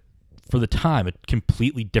just for the time a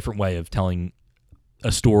completely different way of telling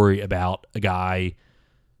a story about a guy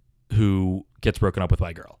who gets broken up with by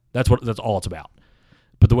a girl. That's all it's about.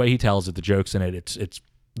 But the way he tells it, the jokes in it, it's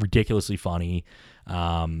ridiculously funny.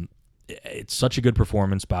 It's such a good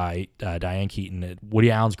performance by Diane Keaton.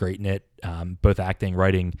 Woody Allen's great in it, both acting,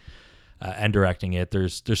 writing, and directing it.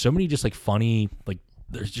 There's so many just like funny, like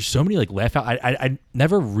there's just so many like laugh out. I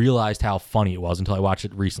never realized how funny it was until I watched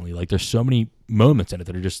it recently. Like there's so many moments in it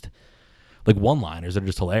that are just like one-liners that are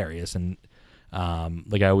just hilarious. And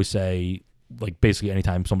like I always say, like basically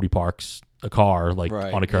anytime somebody parks a car like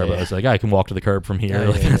Right, on a curb, yeah. I was like, I can walk to the curb from here. Yeah,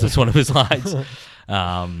 Like, yeah, that's yeah. just one of his lines.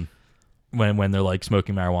 When they're like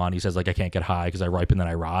smoking marijuana, he says like, I can't get high because I ripen then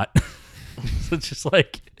I rot. So it's just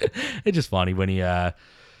like, it's just funny when he and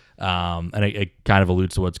it kind of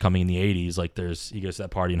alludes to what's coming in the 80s. Like he goes to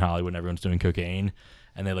that party in Hollywood and everyone's doing cocaine,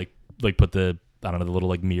 and they like put the, I don't know, the little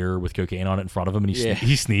like mirror with cocaine on it in front of him, and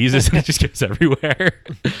he sneezes and it just goes everywhere.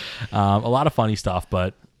 A lot of funny stuff,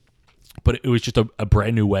 but it was just a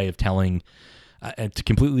brand new way of telling. It's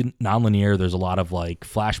completely nonlinear. There's a lot of like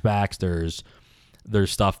flashbacks.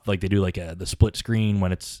 There's stuff like they do like the split screen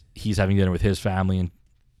when he's having dinner with his family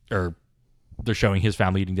or they're showing his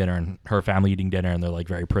family eating dinner and her family eating dinner, and they're like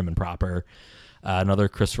very prim and proper. Another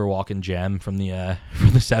Christopher Walken gem from the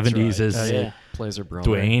 70s is Yeah. Plays her brother.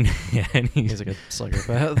 Dwayne. Yeah, and He's like a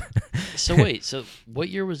psychopath. So wait, so what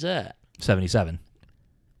year was that? 77.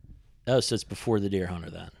 Oh, so it's before the Deer Hunter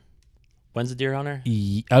then. When's the Deer Hunter?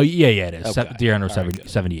 Oh yeah, it is. Okay. Deer Hunter All right, good.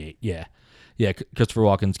 78. Yeah. Christopher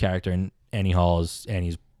Walken's character in Annie Hall is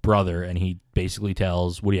Annie's brother, and he basically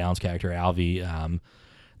tells Woody Allen's character Alvy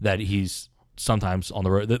that he's sometimes on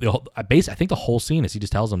the road. I think the whole scene is he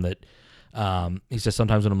just tells him that he says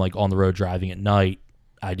sometimes when I'm like on the road driving at night,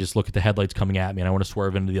 I just look at the headlights coming at me and I want to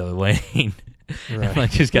swerve into the other lane. and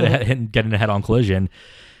like just get in a head-on collision.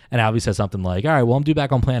 And Alvy says something like, all right, well, I'm due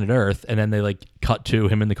back on planet Earth. And then they like cut to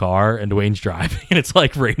him in the car and Dwayne's driving and it's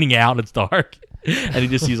like raining out and it's dark. And he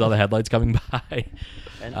just sees all the headlights coming by.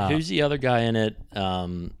 And who's the other guy in it?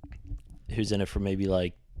 Who's in it for maybe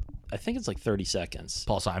like, I think it's like 30 seconds.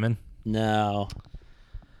 Paul Simon? No.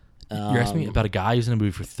 You're asking me about a guy who's in a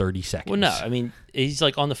movie for 30 seconds. Well, no, I mean, he's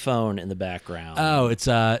like on the phone in the background. Oh, it's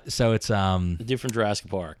The dude from Jurassic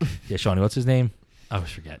Park. yeah, Shawnee, what's his name? I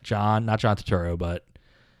always forget. Not John Turturro, but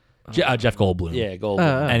Jeff Goldblum. Yeah,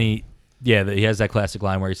 Goldblum. And he has that classic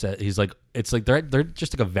line where he said he's like, it's like they're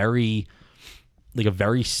just like a very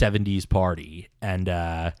 70s party, and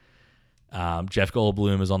Jeff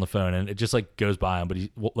Goldblum is on the phone, and it just like goes by him, but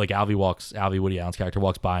he like Alvy Woody Allen's character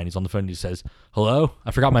walks by, and he's on the phone, and he says, "Hello,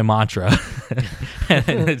 I forgot my mantra,"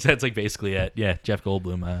 and that's like basically it. Yeah, Jeff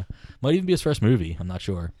Goldblum might even be his first movie. I'm not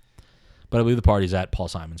sure, but I believe the party's at Paul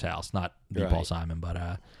Simon's house, not the Paul Simon,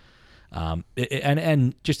 but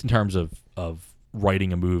and just in terms of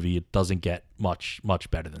writing a movie, it doesn't get much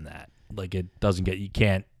better than that. Like it doesn't get, you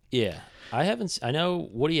can't. Yeah, I know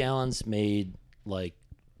Woody Allen's made like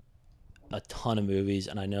a ton of movies,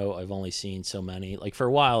 and I know I've only seen so many. Like for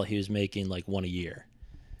a while, he was making like one a year.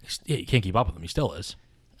 Yeah, you can't keep up with him. He still is.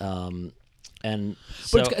 And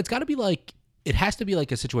so, but it's got to be like, it has to be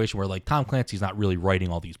like a situation where like Tom Clancy's not really writing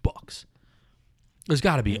all these books. There's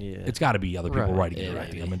got to be, it's got to be other people writing and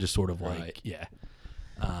directing them, and just sort of like,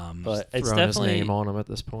 but it's throwing his definitely name on him at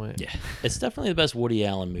this point. Yeah, it's definitely the best Woody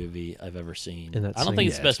Allen movie I've ever seen. In that I don't think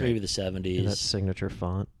it's the best great. movie of the '70s. In that signature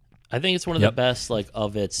font. I think it's one of the best, like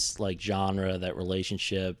of its like genre, that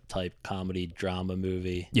relationship type comedy drama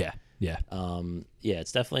movie. yeah.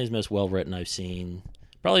 It's definitely his most well written I've seen.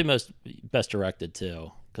 Probably best directed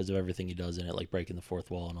too, because of everything he does in it, like breaking the fourth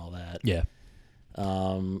wall and all that. Yeah.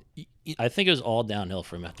 I think it was all downhill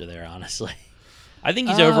from after there. Honestly, I think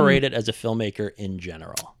he's overrated as a filmmaker in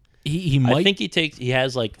general. He might. I think he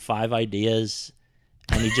has like 5 ideas,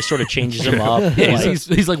 and he just sort of changes them up. Yeah, like,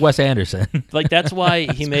 he's like Wes Anderson. like that's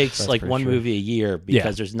why he makes That's like for one sure. movie a year,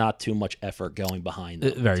 because there's not too much effort going behind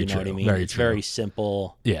them. Very Do you know what I true, mean? very It's true. very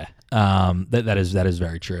simple. Yeah. That is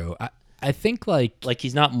very true. I think like Like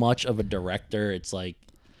he's not much of a director. It's like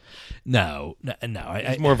no.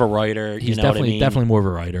 he's more of a writer. He's you know definitely what I mean? definitely more of a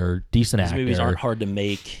writer, decent His actor. movies aren't hard to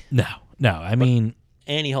make. No. I mean,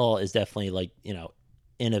 Annie Hall is definitely like,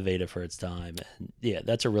 innovative for its time. And yeah,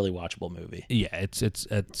 that's a really watchable movie. yeah, it's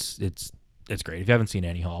great. If you haven't seen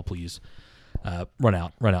Annie Hall, please run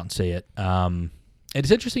out and see it.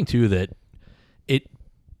 It's interesting too that it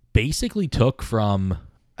basically took from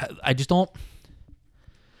I just don't.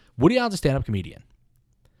 Woody Allen's a stand-up comedian,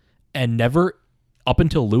 and never up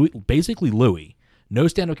until Louis, no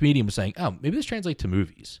stand-up comedian was saying, "Oh, maybe this translates to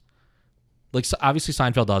movies." Like obviously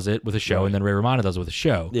Seinfeld does it with a show, and then Ray Romano does it with a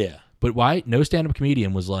show. Yeah. But why no stand-up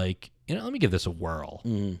comedian was like, let me give this a whirl?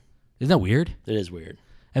 Isn't that weird? It is weird.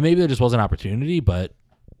 And maybe there just wasn't an opportunity, but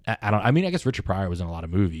I guess Richard Pryor was in a lot of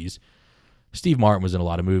movies. Steve Martin was in a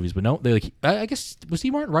lot of movies, but no, I guess, was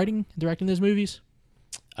Steve Martin writing and directing those movies?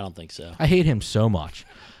 I don't think so. I hate him so much.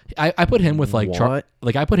 I put him with like What?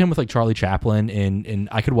 I put him with like Charlie Chaplin, and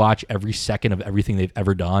I could watch every second of everything they've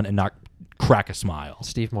ever done and not crack a smile.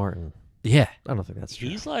 Steve Martin. Yeah. I don't think that's true.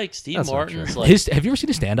 He's like Steve That's not Martin's true. like Have you ever seen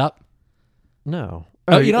his stand-up? No.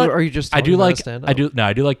 Oh, you know what? Are you just? I do like stand I do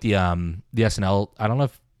like the SNL. I don't know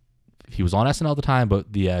if he was on SNL at the time,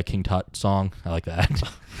 but the King Tut song, I like that.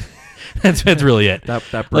 that's really it. That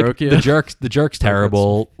Like, broke you. The Jerk's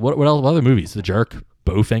terrible. What else? What other movies? The Jerk,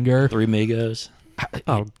 Bowfinger. Three Amigos.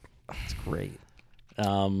 Oh, that's great.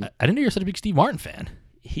 I didn't know you're such a big Steve Martin fan.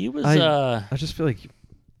 He was I just feel like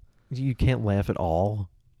you can't laugh at all.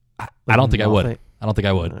 I don't think I would. nothing. I don't think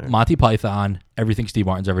I would. All right. Monty Python, everything Steve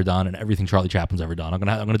Martin's ever done, and everything Charlie Chaplin's ever done. I'm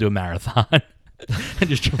gonna do a marathon and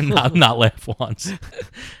just try not laugh once,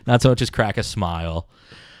 not so much as crack a smile.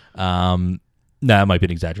 No, that might be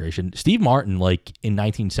an exaggeration. Steve Martin, like in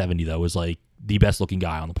 1970 though, was like the best looking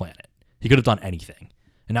guy on the planet. He could have done anything,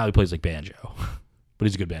 and now he plays like banjo, but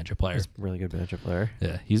he's a good banjo player. He's a really good banjo player.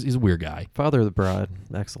 Yeah, he's a weird guy. Father of the Bride,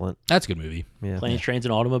 excellent. That's a good movie. Yeah. Planes, Trains,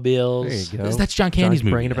 and Automobies. There you go. That's John Candy's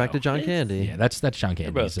movie. Bringing it back though. to John Candy. Yeah, that's John both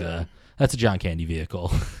Candy's. good. That's a John Candy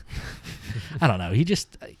vehicle. I don't know. He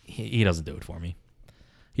just he doesn't do it for me.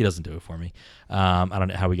 He doesn't do it for me. I don't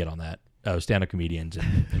know how we get on that. Oh, stand-up comedians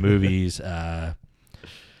and movies. Yeah.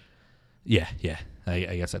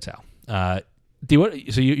 I guess that's how.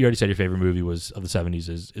 So you already said your favorite movie was of the 70s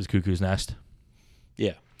is Cuckoo's Nest.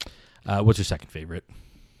 Yeah. What's your second favorite?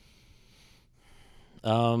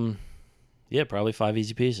 Yeah, probably 5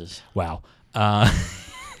 Easy Pieces. Wow.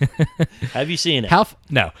 Have you seen it?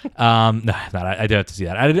 No, not. I do have to see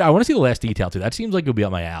that. I want to see The Last Detail too. That seems like it would be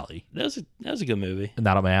up my alley. That was a good movie.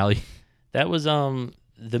 Not up my alley. That was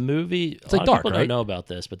the movie. It's like dark, people right? don't know about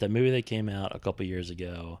this, but that movie that came out a couple years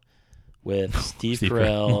ago with Steve Carell,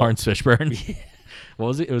 Carell, Lawrence Fishburne. What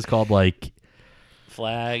was it? It was called like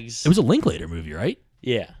Flags. It was a Linklater movie, right?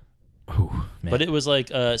 Yeah. Ooh, man. But it was like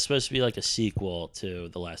supposed to be like a sequel to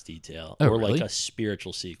The Last Detail, Oh, or really? like a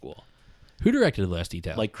spiritual sequel. Who directed The Last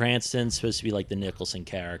Detail? Like Cranston's supposed to be like the Nicholson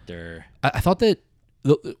character. I thought that.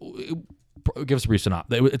 Give us a brief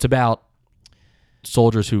synopsis. It's about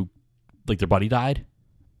soldiers who, like, their buddy died.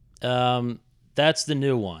 That's the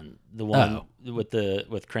new one. The one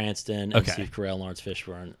with Cranston and Steve Carell, Lawrence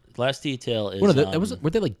Fishburne. Last Detail is it was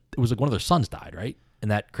like one of their sons died, right? In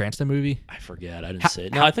that Cranston movie. I forget. I didn't say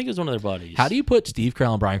it. No, I think it was one of their buddies. How do you put Steve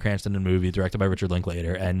Carell and Bryan Cranston in a movie directed by Richard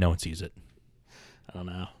Linklater and no one sees it? I don't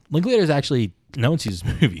know. Linklater's actually no one sees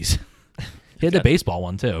his movies. He had the baseball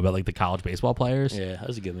one too, about like the college baseball players. Yeah, that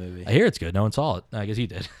was a good movie. I hear it's good. No one saw it. I guess he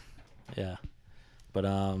did. Yeah, but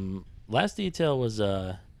Last Detail was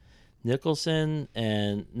Nicholson,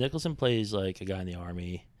 and Nicholson plays like a guy in the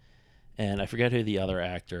army, and I forget who the other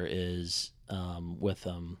actor is with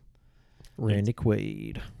him. Randy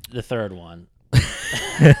Quaid. The third one.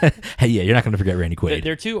 Hey, yeah, you're not going to forget Randy Quaid.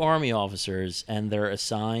 They're two army officers, and they're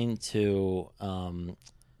assigned to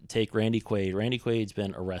take Randy Quaid. Randy Quaid's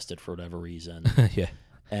been arrested for whatever reason. Yeah.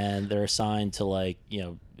 And they're assigned to, like,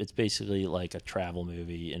 it's basically like a travel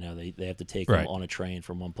movie. They have to take them on a train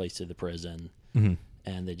from one place to the prison. Mm-hmm.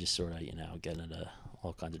 And they just sort of, get into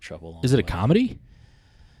all kinds of trouble. Is it a comedy?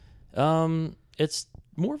 It's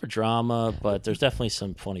more of a drama, but there's definitely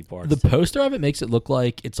some funny parts. The poster of it makes it look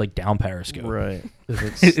like it's like down Periscope. Right.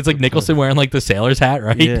 It's like Nicholson wearing like the sailor's hat,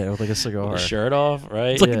 right? Yeah, with like a cigar. With the shirt off,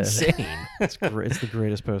 right? It's like Yeah. insane. It's great. It's the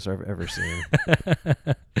greatest poster I've ever seen.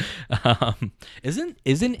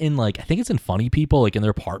 Isn't in like, I think it's in Funny People, like in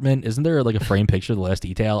their apartment. Isn't there like a frame picture of The Last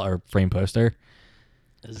Detail or frame poster?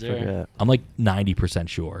 Is there? Forget. I'm like 90%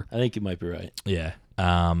 sure. I think you might be right. Yeah.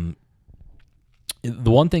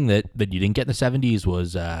 The one thing that you didn't get in the 70s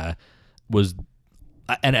was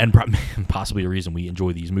possibly a reason we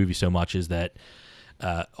enjoy these movies so much is that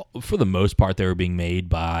for the most part they were being made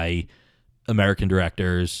by American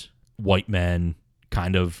directors, white men,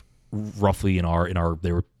 kind of roughly in our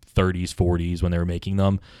they were 30s, 40s when they were making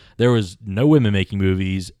them. There was no women making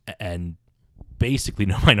movies and basically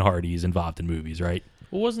no minorities involved in movies, right?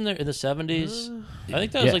 Well, wasn't there in the 70s? I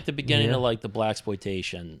think that was like the beginning of like the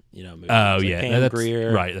blaxploitation, movies. Oh, like yeah. Pam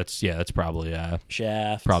Grier, right. That's probably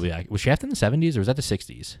Shaft. was Shaft in the 70s or was that the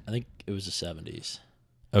 60s? I think it was the 70s.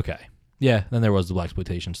 Okay. Yeah, then there was the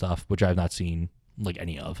blaxploitation stuff, which I have not seen like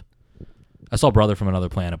any of. I saw Brother from Another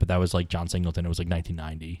Planet, but that was like John Singleton. It was like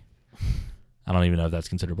 1990. I don't even know if that's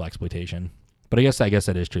considered blaxploitation. But I guess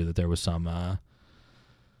that is true that there was some other.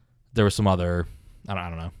 I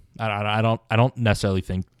don't know. I don't necessarily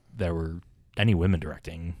think there were any women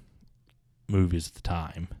directing movies at the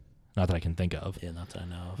time. Not that I can think of. Yeah, not that I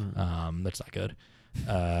know of. That's not good.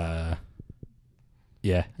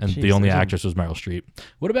 Yeah, and Jeez, the only there's a- actress was Meryl Streep.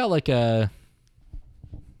 What about like Thelma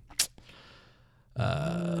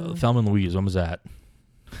and Louise? When was that?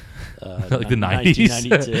 Like the 90s?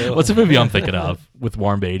 1992. What's the movie I'm thinking of with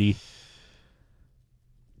Warren Beatty?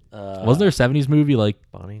 Wasn't there a 70s movie like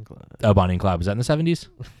Bonnie and Clyde. Bonnie and Clyde? Was that in the 70s?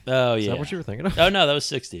 Oh, Is yeah. that what you were thinking of? Oh, no, that was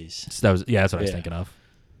 60s. So that's what I was Yeah. thinking of.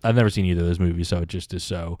 I've never seen either of those movies, so it just is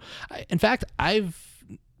so. In fact,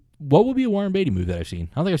 what would be a Warren Beatty movie that I've seen?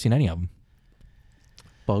 I don't think I've seen any of them.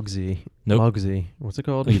 Bugsy. Nope. Bugsy. What's it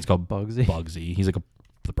called? I think it's called Bugsy. Bugsy. He's like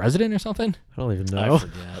the president or something. I don't even I know.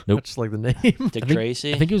 forget. Nope. I just like the name. Dick I think-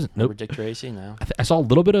 Tracy? I think he was Remember nope. Dick Tracy? No. I saw a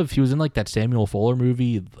little bit of. He was in like that Samuel Fuller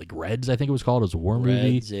movie, like Reds. I think it was called. It was a war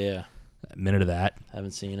movie. Reds, yeah. A minute of that.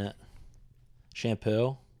 Haven't seen it.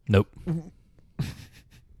 Shampoo? Nope.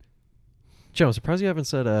 Joe, I'm surprised you haven't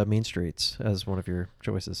said Mean Streets as one of your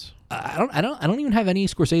choices. I don't even have any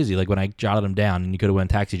Scorsese. Like when I jotted them down, and you could have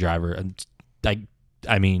went Taxi Driver, and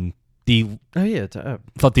I mean, D Oh yeah,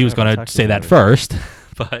 thought D was going to Taxi say that Driver. first,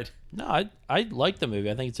 but No, I like the movie.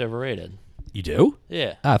 I think it's overrated. you do.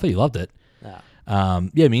 Yeah. I thought you loved it. No.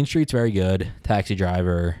 Yeah, Mean Street's very good. Taxi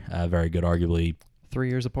Driver, very good, arguably. 3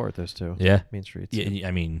 years apart, those two. Yeah. Mean Streets. Yeah,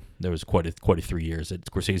 I mean, there was quite a 3 years that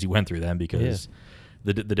Scorsese went through them because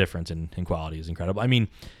the difference in quality is incredible. I mean,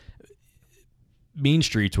 Mean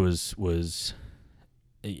Streets was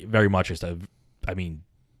very much just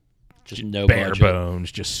Just no bare budget.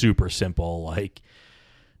 bones, just super simple. Like,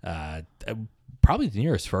 probably De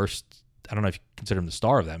Niro's first. I don't know if you consider him the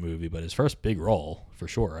star of that movie, but his first big role for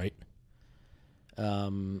sure, right? It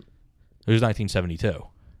was 1972.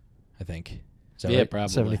 I think. Is that Yeah, right? probably.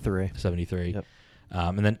 73. 73. Yep.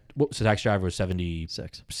 And then so Taxi Driver was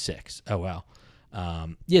 76. 6. Oh wow.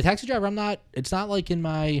 Yeah, Taxi Driver. It's not like in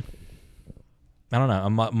my. I don't know.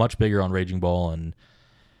 I'm much bigger on Raging Bull and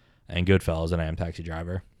Goodfellas than I am Taxi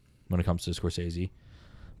Driver when it comes to Scorsese.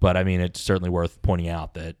 But I mean, it's certainly worth pointing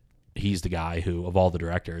out that he's the guy who, of all the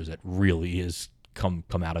directors, that really has come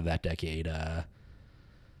out of that decade.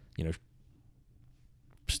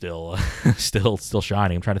 Still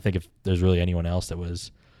shining. I'm trying to think if there's really anyone else that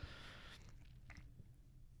was.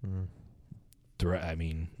 I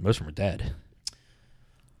mean, most of them are dead.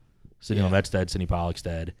 Sidney Lumet's dead. Sidney Pollack's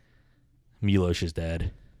dead. Milos is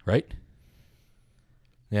dead. Right?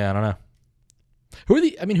 Yeah, I don't know. Who are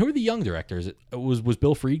the young directors? Was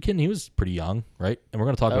Bill Friedkin? He was pretty young, right? And we're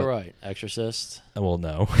going to talk about. Oh, right. Exorcist. Well,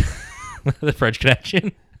 no. The French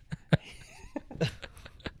Connection.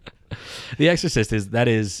 The Exorcist is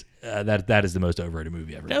the most overrated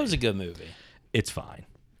movie ever. That was a good movie. It's fine.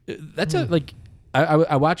 That's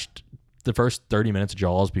I watched the first 30 minutes of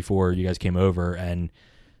Jaws before you guys came over, and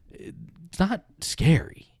it's not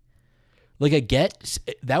scary. Like, I get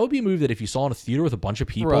that would be a movie that if you saw in a theater with a bunch of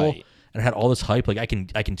people Right. and had all this hype, like I can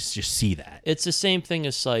just see that. It's the same thing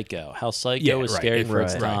as Psycho. How Psycho is right. scary for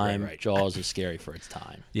its Right. time. Right. Jaws is scary for its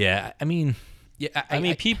time. Yeah, I mean, I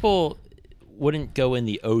mean, people wouldn't go in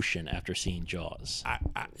the ocean after seeing Jaws. right.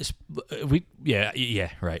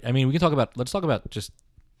 I mean, let's talk about just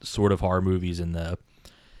sort of horror movies in the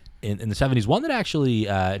 70s. One that actually,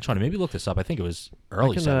 trying to maybe look this up. I think it was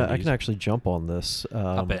early 70s. I can actually jump on this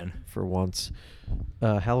in. for once.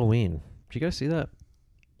 Halloween. Did you guys see that?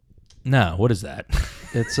 No, what is that?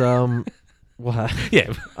 It's well,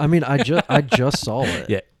 Yeah, I mean, I just saw it.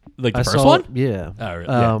 yeah, like the I first saw one. it, yeah. Oh, really?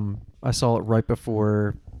 Yeah. I saw it right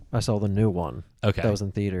before I saw the new one. Okay. That was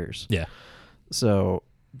in theaters. Yeah, So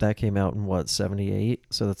that came out in 78.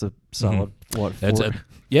 So that's a solid That's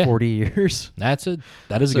 40 years. that is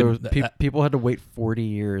So a good. people had to wait 40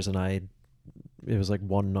 years, and it was like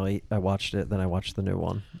one night I watched it, then I watched the new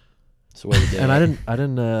one, That's the way to do and it. I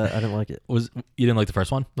didn't like it. You didn't like the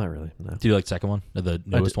first one? Not really. No. Do you like the second one, or the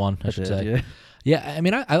newest one? I should did, say. yeah. Yeah, I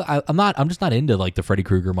mean, I'm just not into like the Freddy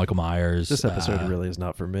Krueger, Michael Myers. This episode really is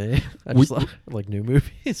not for me. I just like new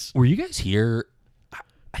movies. Were you guys here?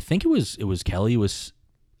 I think it was Kelly was.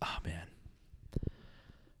 Oh man,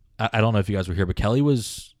 I don't know if you guys were here, but Kelly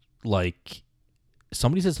was like,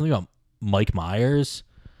 somebody said something about Mike Myers.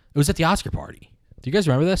 It was at the Oscar party. Do you guys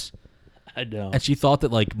remember this? I don't. And she thought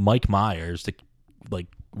that like Mike Myers, like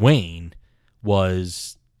Wayne,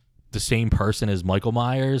 was the same person as Michael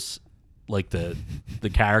Myers, like the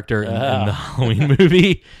character in the Halloween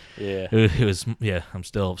movie. Yeah. It was. Yeah, I'm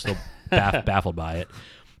still baffled by it.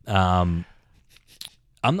 I'm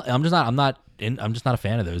just not a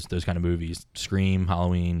fan of those kind of movies. Scream,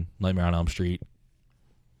 Halloween, Nightmare on Elm Street,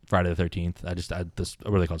 Friday the 13th.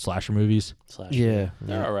 What are they called? Slasher movies. Yeah.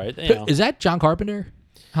 They're all right. You know. Is that John Carpenter?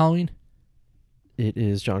 Halloween? It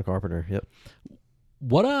is John Carpenter. Yep.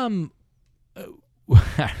 What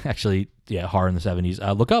actually, yeah, horror in the 70s.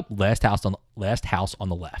 Look up Last House on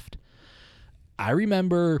the Left. I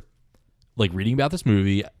remember like reading about this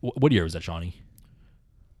movie. What year was that, Shawnee?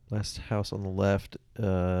 Last House on the Left,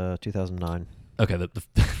 2009. Okay,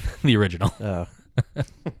 the original. Oh, there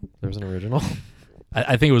was an original.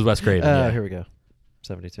 I think it was Wes Craven. Yeah. Here we go.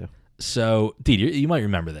 72. So, dude, you might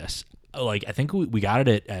remember this. Like, I think we got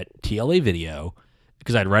it at TLA Video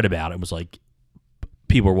because I'd read about it. It was like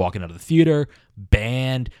people were walking out of the theater,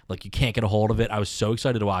 banned, like you can't get a hold of it. I was so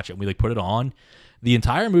excited to watch it. And we like put it on. The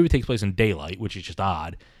entire movie takes place in daylight, which is just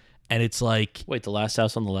odd. And it's like, Wait, The Last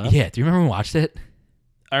House on the Left? yeah. Do you remember when we watched it?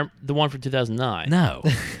 The one from 2009. No,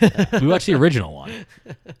 we watched the original one.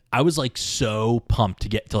 I was like so pumped to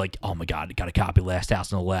get to like, oh my god, I got a copy of Last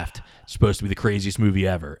House on the Left. It's supposed to be the craziest movie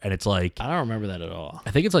ever, and it's like I don't remember that at all.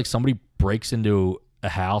 I think it's like somebody breaks into a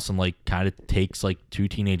house and like kind of takes like two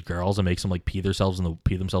teenage girls and makes them like pee themselves in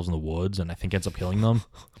the woods, and I think ends up killing them.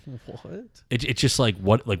 What? It's just like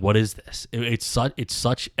what is this? It's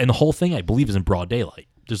such, and the whole thing I believe is in broad daylight.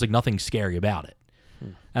 There's like nothing scary about it.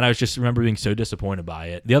 And I was just remember being so disappointed by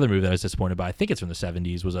it. The other movie that I was disappointed by, I think it's from the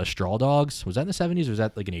 70s, was Straw Dogs. Was that in the 70s or was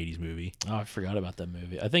that like an 80s movie? Oh, I forgot about that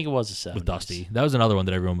movie. I think it was the 70s. With Dusty. That was another one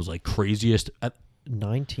that everyone was like craziest.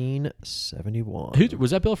 1971. Who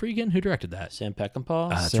was that? Bill Friedkin? Who directed that? Sam Peckinpah.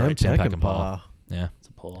 That's Sam right, Sam Peckinpah. Peckinpah. Yeah. It's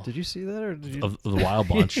a pull. Did you see that, or did you? Of the Wild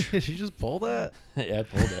Bunch. Did you just pull that? Yeah, I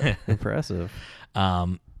pulled it. Impressive.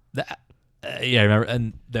 That, yeah, I remember.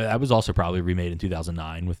 And that was also probably remade in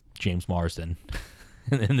 2009 with James Marsden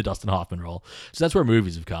in the Dustin Hoffman role. So that's where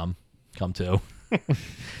movies have come to.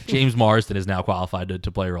 James Marsden is now qualified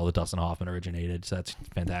to play a role that Dustin Hoffman originated, so that's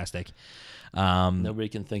fantastic. Nobody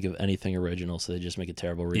can think of anything original, so they just make a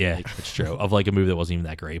terrible remake. Yeah, it's true. Of like a movie that wasn't even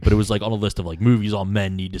that great, but it was like on a list of like movies all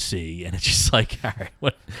men need to see, and it's just like, all right,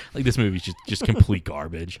 what? Like this movie's just complete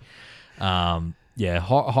garbage. Yeah,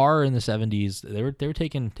 horror in the 70s, they were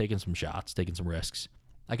taking some shots, taking some risks.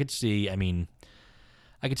 I could see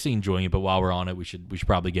enjoying it, but while we're on it, we should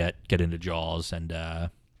probably get into Jaws and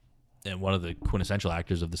one of the quintessential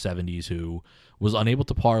actors of the 70s who was unable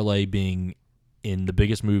to parlay being in the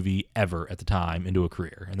biggest movie ever at the time into a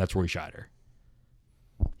career, and that's Roy Scheider.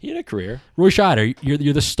 He had a career. Roy Scheider,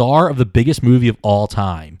 you're the star of the biggest movie of all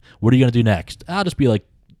time. What are you going to do next? I'll just be like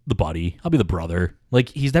the buddy. I'll be the brother. Like,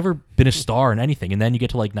 he's never been a star in anything, and then you get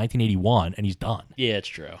to like 1981, and he's done. Yeah, it's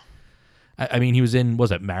true. I mean, he was in, was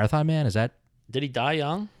that Marathon Man? Is that? Did he die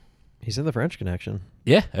young? He's in The French Connection.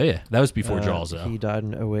 Yeah, oh yeah. That was before Jaws, though. He died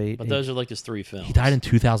in 08. But those are like his 3 films. He died in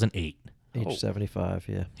 2008. Age 75,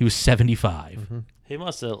 yeah. He was 75. Mm-hmm. He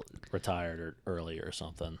must have retired earlier or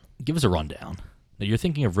something. Give us a rundown. Now, you're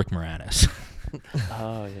thinking of Rick Moranis.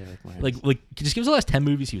 Oh, yeah. like, just give us the last 10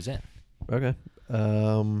 movies he was in. Okay.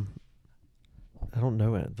 I don't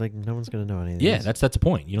know it. Like, no one's going to know any of these. Yeah, that's the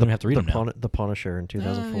point. You don't even have to read them now. The Punisher in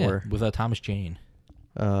 2004. Yeah, with Thomas Jane.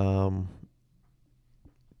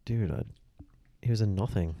 Dude, he was in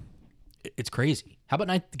nothing. It's crazy. How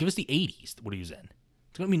about give us the 80s, what he was in?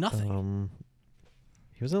 It's going to be nothing.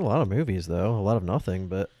 He was in a lot of movies, though. A lot of nothing,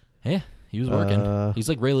 but... Yeah, he was working. He's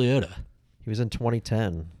like Ray Liotta. He was in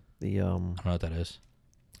 2010. I don't know what that is.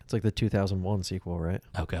 It's like the 2001 sequel, right?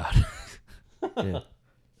 Oh, God. Yeah.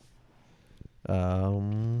 Yeah,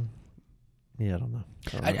 I don't know.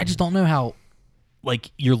 I just don't know how,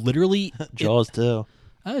 like, you're literally... Jaws, too.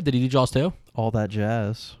 Did he do Jaws, too? All That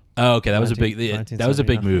Jazz. Oh, okay. That was a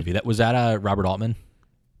big movie. Was that Robert Altman?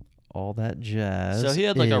 All That Jazz. So he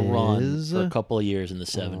had like a run for a couple of years in the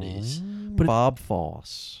 70s. Bob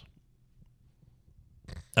Fosse.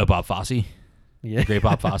 Oh, Bob Fosse? Yeah. The great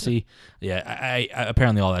Bob Fosse? Yeah, I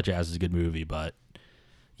apparently All That Jazz is a good movie, but...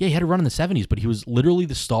 Yeah, he had a run in the 70s, but he was literally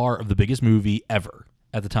the star of the biggest movie ever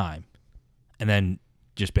at the time. And then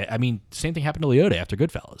I mean, same thing happened to Liotta after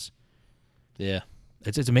Goodfellas. Yeah.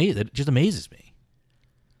 It's amazing. It just amazes me.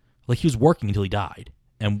 Like, he was working until he died,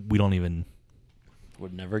 and we don't even...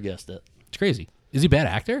 Would never guessed it. It's crazy. Is he a bad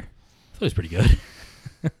actor? I thought he was pretty good.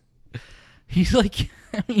 He's like,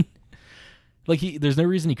 I mean, like, there's no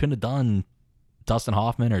reason he couldn't have done Dustin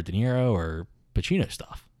Hoffman or De Niro or Pacino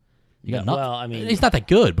stuff. He got nothing. Well, I mean, he's not that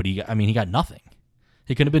good, but he got nothing.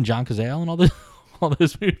 He could have been John Cazale in all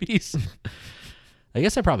those movies. I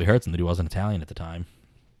guess that probably hurts him that he wasn't Italian at the time.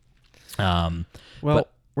 Well,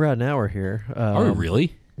 we're at an hour here. Are we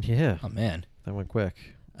really? Yeah. Oh man, that went quick.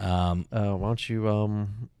 Why don't you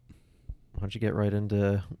get right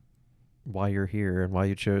into why you're here and why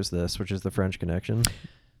you chose this, which is The French Connection?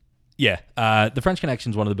 Yeah, The French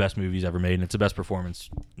Connection is one of the best movies ever made, and it's the best performance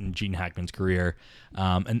in Gene Hackman's career.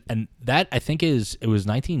 And that I think it was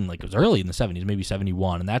early in the 70s, maybe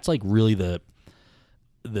 71, and that's like really the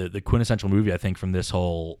quintessential movie I think from this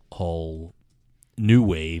whole new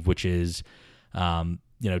wave, which is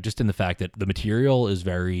just in the fact that the material is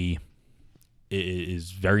very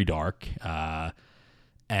dark,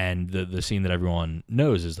 and the scene that everyone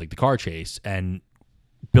knows is like the car chase, and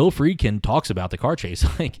Bill Friedkin talks about the car chase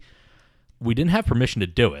like, we didn't have permission to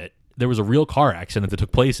do it. There was a real car accident that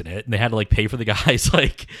took place in it, and they had to like pay for the guys.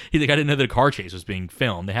 Like, I didn't know that a car chase was being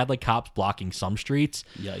filmed. They had like cops blocking some streets.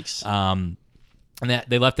 Yikes. And they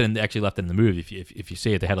actually left it in the movie. If you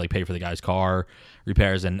see it, they had to like pay for the guy's car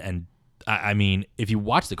repairs. And I mean, if you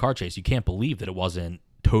watch the car chase, you can't believe that it wasn't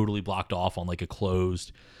totally blocked off on like a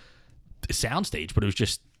closed soundstage, but it was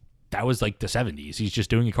just, that was like the 70s. He's just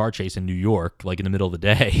doing a car chase in New York, like in the middle of the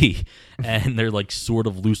day, and they're like sort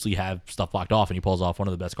of loosely have stuff blocked off, and he pulls off one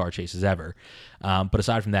of the best car chases ever. But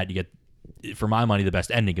aside from that, you get, for my money, the best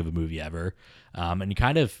ending of a movie ever. And you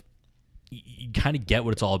kind of get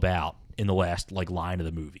what it's all about in the last like line of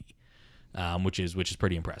the movie, which is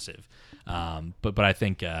pretty impressive. But I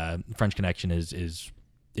think French Connection is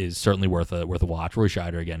certainly worth a watch. Roy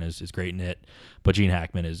Scheider again is great in it, but Gene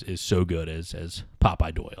Hackman is so good as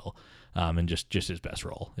Popeye Doyle, and just his best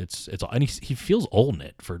role. It's and he feels old in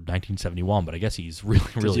it for 1971, but I guess he's really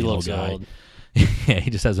an old guy. Old. Yeah, he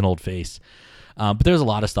just has an old face. But there's a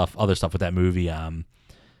lot of other stuff with that movie.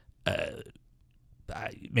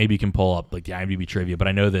 Maybe you can pull up like the IMDb trivia, but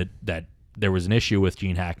I know that there was an issue with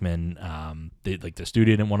Gene Hackman. The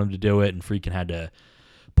studio didn't want him to do it, and Friedkin had to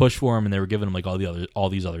push for him, and they were giving him like all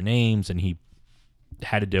these other names, and he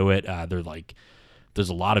had to do it. They're like, there's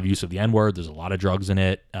a lot of use of the N-word. There's a lot of drugs in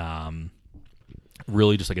it.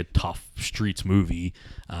 really just like a tough streets movie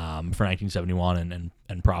for 1971,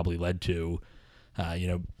 and probably led to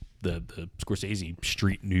the Scorsese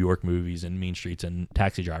street New York movies and Mean Streets and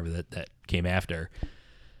Taxi Driver that came after.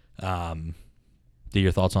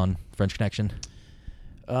 Your thoughts on French Connection?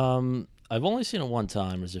 I've only seen it one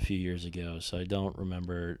time. It was a few years ago, so I don't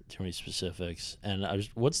remember too many specifics. And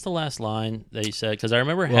what's the last line that you said? Because I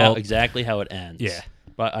remember exactly how it ends. Yeah,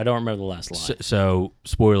 but I don't remember the last line. So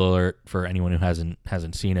spoiler alert for anyone who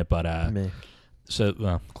hasn't seen it, but Me. So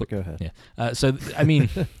Go ahead. Yeah. So I mean,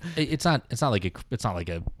 it's not like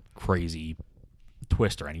a crazy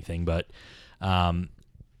twist or anything, but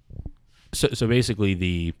so basically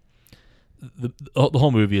the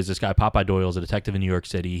whole movie is this guy Popeye Doyle is a detective in New York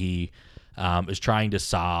City. He is trying to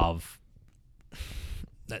solve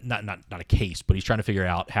not a case, but he's trying to figure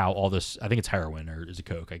out how all this, I think it's heroin or is it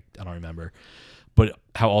coke, I don't remember, but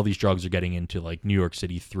how all these drugs are getting into like New York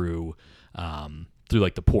City through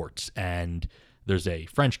like the ports, and there's a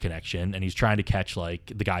French connection, and he's trying to catch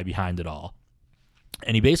like the guy behind it all,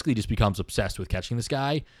 and he basically just becomes obsessed with catching this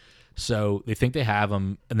guy. So they think they have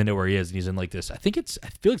him, and they know where he is, and he's in like this, I feel like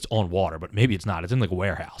it's on water, but maybe it's not. It's in like a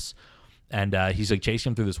warehouse. And he's like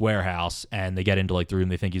chasing him through this warehouse, and they get into like the room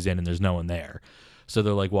they think he's in, and there's no one there. So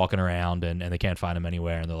they're like walking around, and they can't find him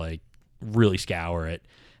anywhere, and they're like really scour it.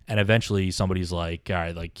 And eventually somebody's like, all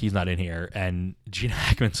right, like he's not in here. And Gene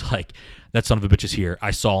Hackman's like, that son of a bitch is here.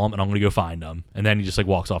 I saw him, and I'm going to go find him. And then he just like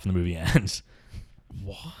walks off, and the movie ends.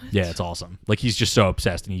 What? Yeah, it's awesome. Like he's just so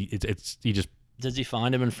obsessed, and he just. Does he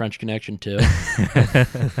find him in French Connection too?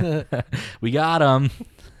 We got him.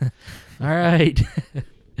 All right.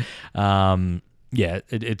 Yeah,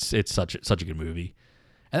 it's such a good movie,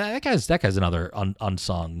 and that guy's another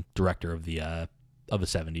unsung director of the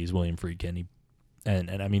 70s, William Friedkin. And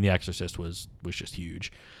I mean, The Exorcist was just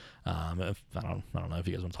huge. I don't know if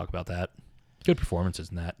you guys want to talk about that. Good performances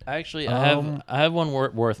in that. Actually, I have one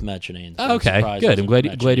worth mentioning. Oh, okay, good. I'm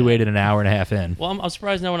glad you waited an hour and a half in. Well, I'm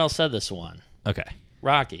surprised no one else said this one. Okay.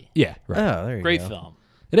 Rocky. Yeah. Right. Oh, there you Great go. film.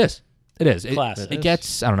 It is. Classic. It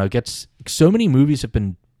gets, I don't know, it gets, so many movies have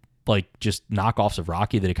been like just knockoffs of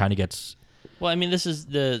Rocky that it kind of gets. Well, I mean, this is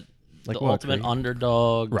the ultimate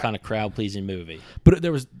underdog kind of crowd pleasing movie. But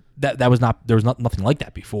there was nothing like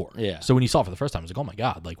that before. Yeah. So when you saw it for the first time, it was like, oh my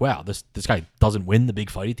god, like wow, this guy doesn't win the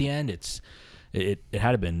big fight at the end. It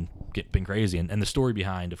had been crazy, and the story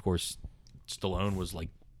behind, of course, Stallone was like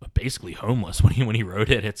basically homeless when he wrote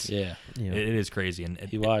it. It is crazy. And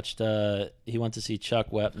he went to see Chuck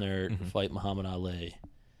Wepner fight Muhammad Ali,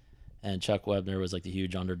 and Chuck Wepner was like the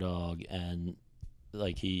huge underdog, and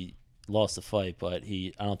like he lost the fight, but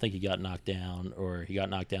I don't think he got knocked down, or he got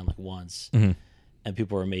knocked down like once, and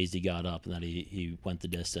people were amazed he got up and that he went the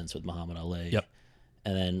distance with Muhammad Ali. Yep.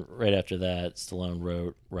 And then right after that, Stallone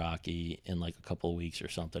wrote Rocky in like a couple of weeks or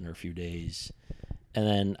something, or a few days, and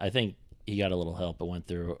then I think he got a little help. It went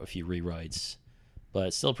through a few rewrites, but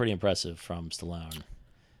it's still pretty impressive from Stallone.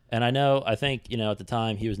 And I think at the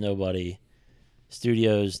time he was nobody.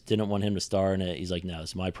 Studios didn't want him to star in it. He's like, no,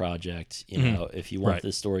 it's my project. If you want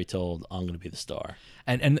this story told, I'm going to be the star.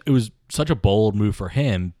 And it was such a bold move for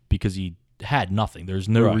him because he had nothing. There's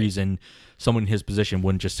no reason someone in his position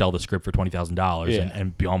wouldn't just sell the script for $20,000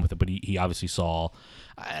 and be on with it. But he obviously saw.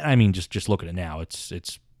 I mean, just look at it now. It's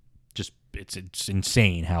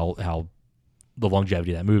insane how the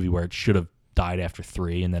longevity of that movie, where it should have died after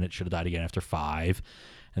 3, and then it should have died again after 5,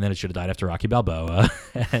 and then it should have died after Rocky Balboa,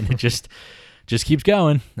 and it just keeps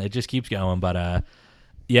going. It just keeps going. But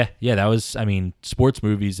that was, I mean, sports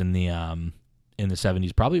movies in the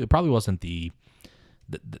 70s probably wasn't the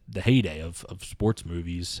heyday of sports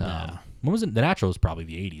movies. No. When was it? The Natural was probably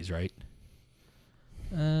the 80s, right?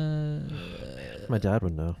 My dad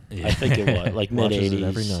would know. Yeah. I think it was like mid Watches it 80s,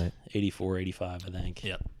 every night. 84, 85, I think.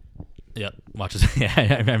 Yep. Watches. Yeah,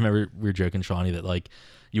 I remember we were joking, Shawnee, that like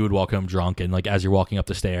you would walk home drunk, and like as you're walking up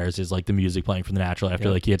the stairs is like the music playing from The Natural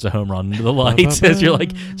after like he hits a home run into the lights as you're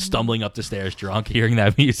like stumbling up the stairs drunk, hearing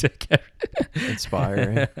that music.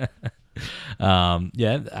 Inspiring. I don't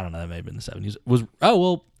know. That may have been the 70s.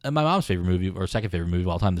 My mom's favorite movie, or second favorite movie of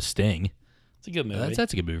all time, The Sting. It's a good movie.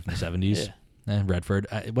 That's a good movie from the 70s. Redford.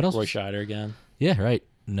 What else? Roy Scheider again. Yeah, right.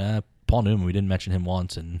 Paul Newman. We didn't mention him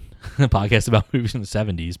once in a podcast about movies in the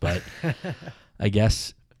 70s, but I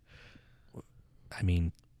guess, I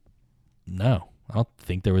mean, no. I don't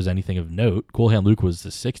think there was anything of note. Cool Hand Luke was the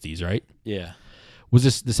 60s, right? Yeah. Was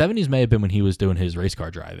this the 70s? May have been when he was doing his race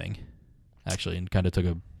car driving, actually, and kind of took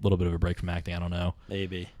a little bit of a break from acting. I don't know.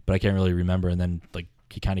 Maybe. But I can't really remember. And then, like,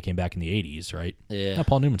 he kind of came back in the 80s, right? Yeah.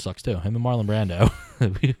 Paul Newman sucks too. Him and Marlon Brando,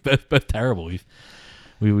 both terrible.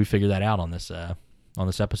 We figured that out on this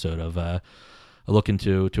episode of a look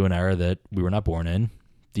into an era that we were not born in.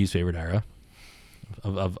 Dee's favorite era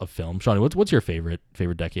of film. Shawnee, what's your favorite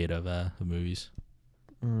decade of movies?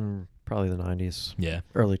 Probably the 90s. Yeah.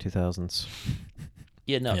 Early 2000s.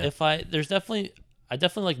 Yeah, no. Yeah. I definitely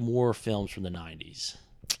like more films from the 90s.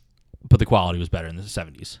 But the quality was better in the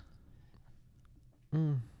 70s.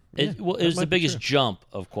 It was that the might be biggest true. jump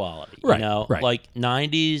of quality. Right, You know, right. like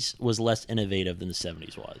 90s was less innovative than the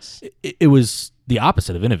 70s was. It was the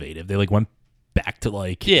opposite of innovative. They like went back to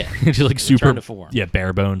like Yeah. just like super Return to form. yeah,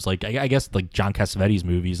 bare bones. Like I guess like John Cassavetes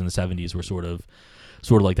movies in the 70s were sort of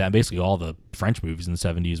like that. And basically all the French movies in the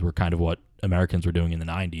 70s were kind of what Americans were doing in the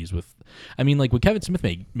 90s with I mean like when Kevin Smith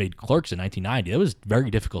made Clerks in 1990, that was very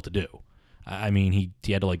difficult to do. I mean he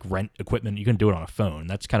had to like rent equipment. You couldn't do it on a phone.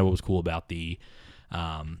 That's kind of what was cool about the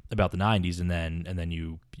 90s, and then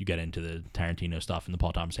you get into the Tarantino stuff and the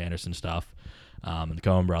Paul Thomas Anderson stuff, and the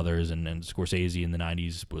Coen brothers and Scorsese in the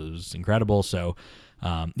 90s was incredible. So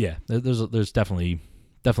yeah, there's definitely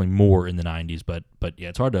more in the 90s, but yeah,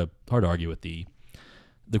 it's hard to argue with the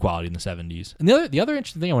quality in the 70s. And the other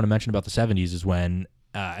interesting thing I want to mention about the 70s is when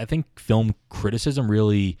I think film criticism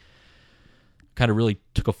really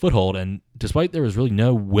took a foothold, and despite there was really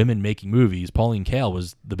no women making movies, Pauline Kael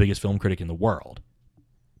was the biggest film critic in the world.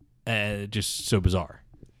 Just so bizarre.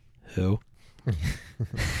 Who?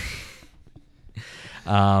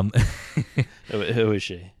 Who is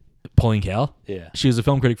she? Pauline Kael? Yeah. She was a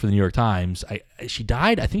film critic for the New York Times. She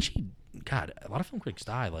died. I think God, a lot of film critics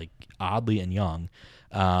die like oddly and young.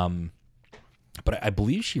 But I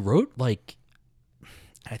believe she wrote like,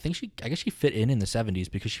 I guess she fit in the 70s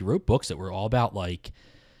because she wrote books that were all about like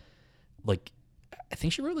I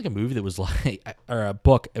think she wrote like a movie that was like, or a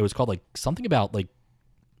book. It was called like something about like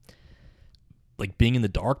being in the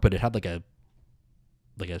dark, but it had I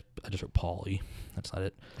just wrote Paulie. That's not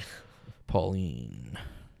it. Pauline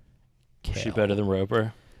Kael. Is she better than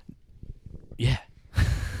Roper? Yeah.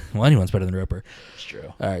 Well, anyone's better than Roper. It's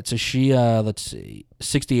true. All right, so she let's see,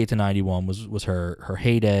 68 to 91 was her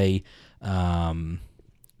heyday. But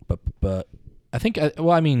I think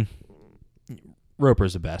I mean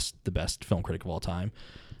Roper's the best film critic of all time.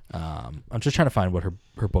 I'm just trying to find what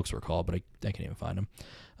her books were called, but I can't even find them.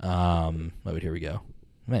 Wait, here we go.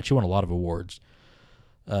 Man, she won a lot of awards.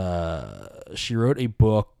 She wrote a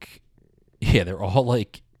book. Yeah, they're all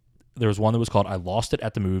like. There was one that was called "I Lost It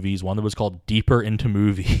at the Movies." One that was called "Deeper into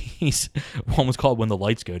Movies." One was called "When the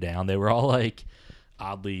Lights Go Down." They were all like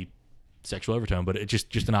oddly sexual overtone, but it's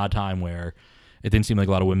just an odd time where it didn't seem like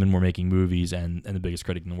a lot of women were making movies, and the biggest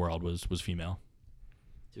critic in the world was female.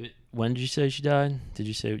 When did you say she died? Did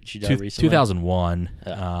you say she died recently? 2001.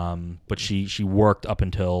 Yeah. But she worked up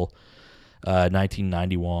until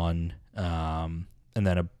 1991, and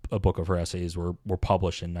then a book of her essays were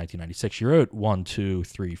published in 1996. She wrote 1, 2,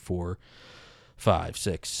 3, 4, 5,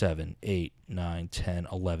 6, 7, 8, 9, 10,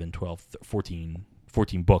 11, 12, 14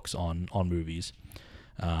 books on movies.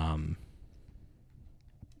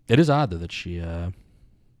 It is odd though that she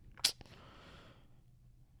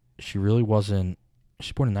really wasn't.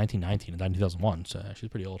 She's born in 1919 and died in 2001, so she's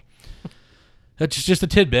pretty old. That's just a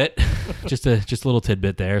tidbit, just a little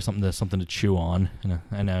tidbit there, something to chew on.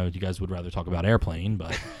 I know you guys would rather talk about Airplane,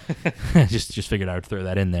 but just figured I would throw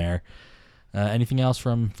that in there. Anything else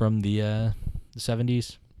from the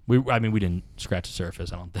 70s? We didn't scratch the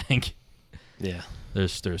surface, I don't think. Yeah.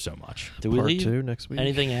 There's so much. Do we Part leave 2 next week.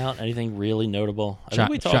 anything out? Anything really notable? I think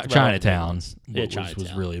we talked about Chinatown Yeah, was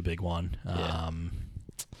Chinatown. really a big one. Yeah.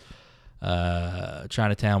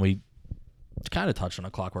 Chinatown, we kind of touched on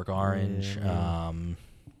A Clockwork Orange. Yeah.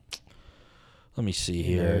 Let me see Yeah,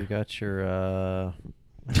 here. you got your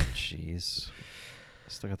jeez.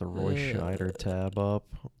 Still got the Roy Scheider tab up.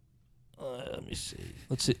 Let me see.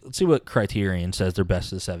 Let's see what Criterion says their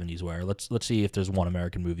best of the 70s were. Let's see if there's one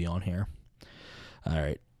American movie on here. All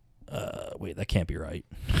right. Wait, that can't be right.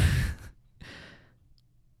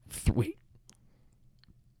 Wait.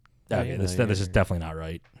 Okay, this is definitely not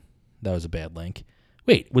right. That was a bad link.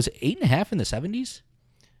 Wait, was 8.5 in the 70s?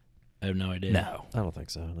 I have no idea. No. I don't think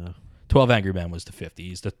so. No. 12 Angry Men was the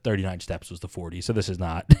 50s. The 39 Steps was the 40s. So this is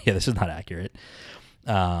not. Yeah, this is not accurate.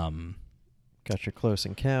 Got your Close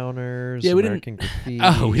Encounters. Yeah, we American Graffiti.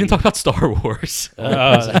 Oh, we didn't talk about Star Wars.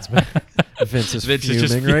 Vince is Vince fuming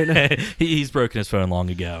is just right now. He's broken his phone long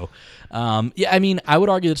ago. Yeah, I mean, I would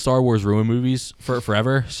argue that Star Wars ruined movies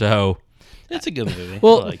forever. So, It's a good movie.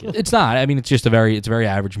 well, I like it. it's not. I mean, it's a very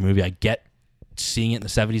average movie. I get seeing it in the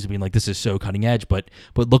 70s and being like, this is so cutting edge, but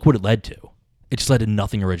look what it led to. It just led to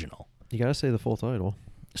nothing original. You gotta say the full title.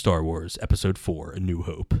 Star Wars Episode 4: A New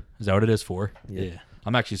Hope. Is that what it is for? Yeah.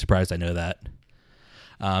 I'm actually surprised I know that.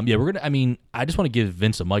 Yeah, we're gonna. I mean, I just want to give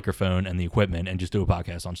Vince a microphone and the equipment and just do a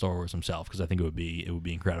podcast on Star Wars himself because I think it would be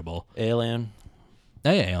incredible. Alien.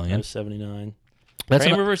 Oh yeah, Alien. 79. That's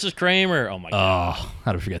Kramer versus Kramer. Oh my god. Oh,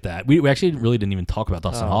 how to forget that? We actually really didn't even talk about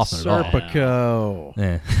Dustin Hoffman at all.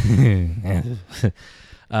 Serpico.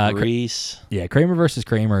 Yeah. Grease. Yeah, Kramer versus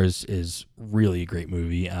Kramer is really a great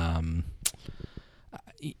movie. I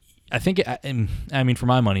think I mean for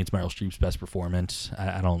my money, it's Meryl Streep's best performance.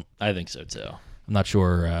 I think so too. I'm not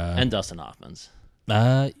sure. And Dustin Hoffman's.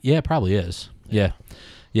 Yeah, probably is. Yeah.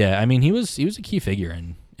 I mean, he was a key figure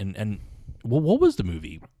and what was the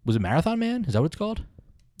movie? Was it Marathon Man? Is that what it's called?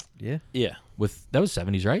 Yeah. Yeah. That was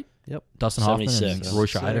 70s, right? Yep. Dustin Hoffman and 76. Roy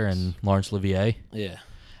Scheider and Laurence Olivier. Yeah.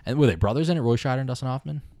 And were they brothers in it? Roy Scheider and Dustin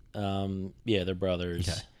Hoffman. Yeah, they're brothers.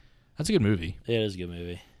 Okay. That's a good movie. It is a good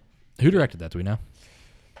movie. Who directed that? Do we know?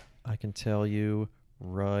 I can tell you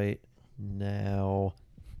right now,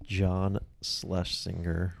 John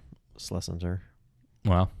Schlesinger.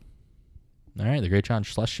 Well, all right, the great John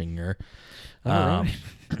Schlesinger. All right.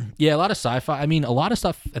 Yeah, a lot of sci-fi. I mean, a lot of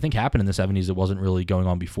stuff I think happened in the 70s that wasn't really going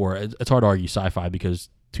on before. It's hard to argue sci-fi because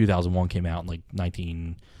 2001 came out in like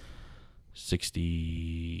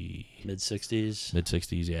 1960... Mid-60s.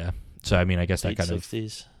 Mid-60s, yeah. So, I mean, I guess that Late kind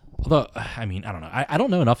 60s. Although, I mean, I don't know. I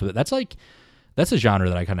don't know enough of it. That's a genre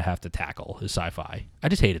that I kind of have to tackle is sci-fi. I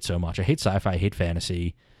just hate it so much. I hate sci-fi. I hate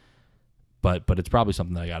fantasy. But it's probably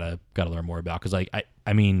something that I gotta learn more about because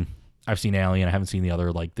I mean I've seen Alien. I haven't seen the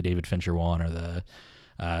other like the David Fincher one or the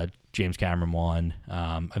James Cameron one.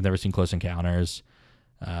 I've never seen Close Encounters.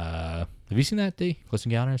 Have you seen that, D? Close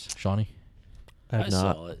Encounters, Shawnee? I have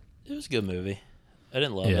not. saw it. It was a good movie. I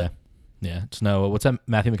didn't love Yeah, it. yeah. It's what's that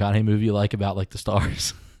Matthew McConaughey movie you like about like the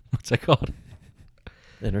stars? What's that called?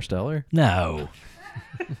 Interstellar? No.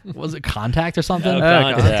 Was it Contact or something? Oh,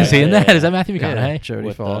 Contact. Is he in that? Yeah. Is that Matthew Yeah, McConaughey? Jodie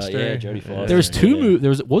With, Foster. yeah, Jodie Foster. There was two Yeah.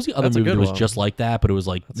 movies. What was the other That's a movie good that was one. just like that, but it was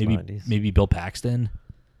like That's maybe 90s. maybe Bill Paxton.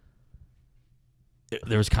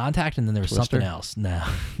 There was Contact, and then there was Twister? something else. No,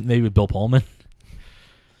 maybe Bill Pullman.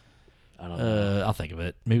 I don't know. I'll think of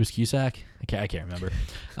it. Maybe it was Cusack. I can't remember.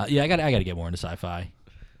 Yeah, I got to get more into sci-fi.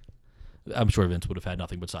 I'm sure Vince would have had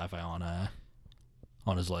nothing but sci-fi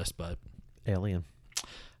on his list, but Alien.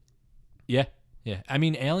 yeah. I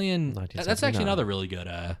mean, Alien. That's actually 1979. another really good.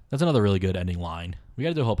 That's another really good ending line. We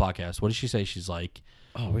got to do a whole podcast. What did she say? She's like,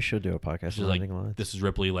 Oh, we should do a podcast. she's on like, ending lines. this is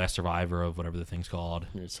Ripley, last survivor of whatever the thing's called,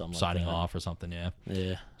 Or something signing like that. off or something. Yeah.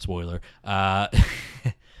 Yeah. Spoiler. Yeah,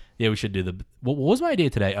 we should do the. What was my idea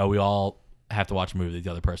today? Oh, we all have to watch a movie that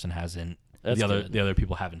the other person hasn't. That's the other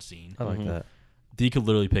people haven't seen. I like that. D could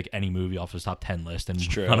literally pick any movie off his top 10 list, and It's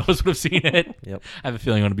true. none of us would have seen it. Yep. I have a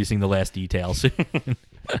feeling I'm going to be seeing The Last Detail soon.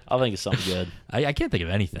 I'll think of something good. I can't think of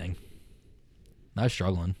anything. I was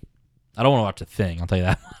struggling. I don't want to watch a thing. I'll tell you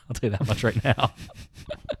that. I'll tell you that much right now.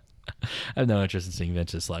 I have no interest in seeing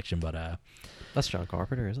Vince's selection, but That's John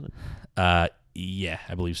Carpenter, isn't it? yeah,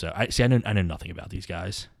 I believe so. I know nothing about these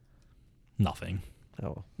guys. Nothing.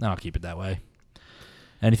 Oh, No, I'll keep it that way.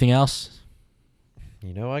 Anything else?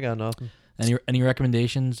 you know I got nothing. Any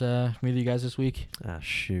recommendations from either of you guys this week? Ah,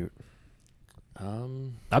 shoot.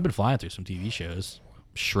 I've been flying through some TV shows.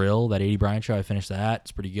 Shrill, that 80 Bryant show, I finished that.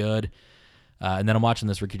 It's pretty good. And then I'm watching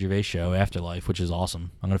this Ricky Gervais show, Afterlife, which is awesome.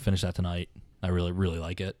 I'm going to finish that tonight. I really, really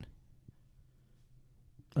like it.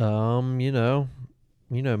 You know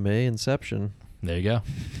me, Inception. There you go.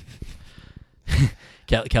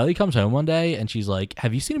 Kelly comes home one day and she's like,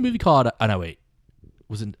 "Have you seen a movie called?" Oh no, wait.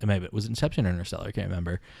 Was it Inception or Interstellar? I can't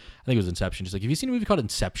remember. I think it was Inception. She's like, "Have you seen a movie called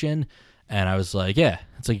Inception?" And I was like, "Yeah,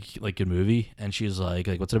 it's like good movie." And she was like,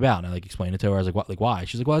 "What's it about?" And I explained it to her. I was like, "What? Like why?"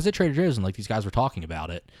 She's like, "Well, I was at Trader Joe's and these guys were talking about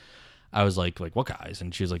it." I was like what guys?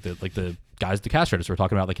 And she was like the guys at the cash register were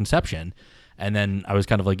talking about Inception. And then I was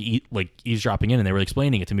kind of eavesdropping in, and they were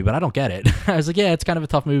explaining it to me, but I don't get it. I was like, "Yeah, it's kind of a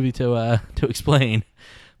tough movie to explain,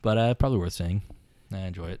 but probably worth seeing." I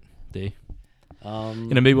enjoy it. D.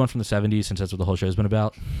 Maybe one from the 70s, since that's what the whole show's been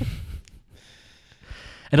about.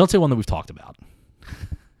 And don't say one that we've talked about.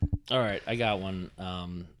 All right, I got one.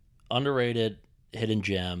 Underrated hidden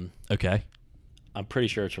gem. Okay. I'm pretty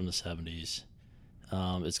sure it's from the 70s.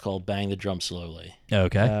 It's called Bang the Drum Slowly.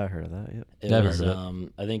 Okay. I heard of that. Yep. It Never was, heard of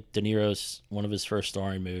it. I think De Niro's one of his first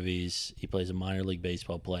starring movies. He plays a minor league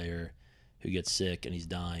baseball player who gets sick and he's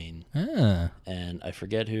dying. And I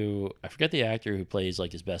forget the actor who plays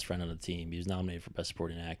his best friend on the team. He was nominated for Best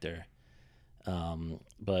Supporting Actor.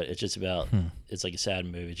 But it's just about it's like a sad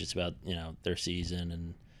movie. It's just about their season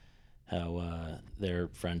and how their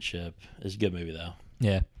friendship. It's a good movie though.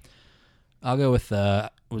 Yeah. I'll go with I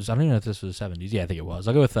don't even know if this was the 70s. Yeah, I think it was.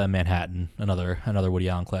 I'll go with Manhattan, another Woody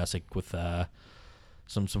Allen classic with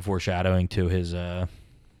some foreshadowing to his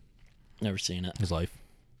Never seen it. his life.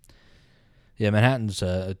 Yeah, Manhattan's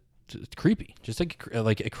creepy, just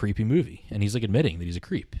like a creepy movie, and he's like admitting that he's a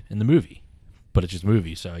creep in the movie, but it's just a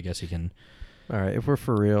movie, so I guess he can All right, if we're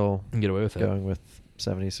for real get away with it. going with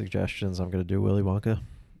 70 suggestions, I'm going to do Willy Wonka,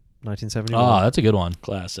 1971. Oh, that's a good one.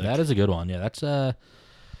 Classic. That is a good one. Yeah, that's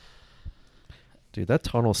Dude, that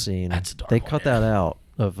tunnel scene, That's a dark they one, cut yeah. that out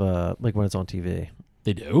of like when it's on TV.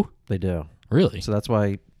 they do They do. really. So that's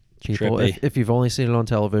why people, Trippy. if you've only seen it on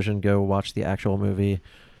television, go watch the actual movie.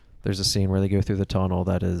 There's a scene where they go through the tunnel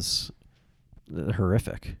that is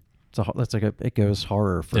horrific. It goes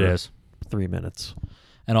horror for It is. 3 minutes.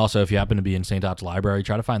 And also, if you happen to be in St. Dott's Library,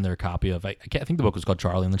 try to find their copy of. I think the book was called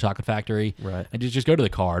Charlie and the Chocolate Factory. Right. And just go to the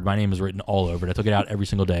card. My name is written all over it. I took it out every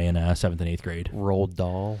single day in 7th and 8th grade. Roald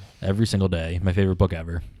Dahl. Every single day. My favorite book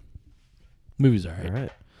ever. Movie's all right. All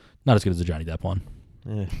right. Not as good as the Johnny Depp one.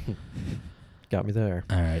 Yeah. Got me there.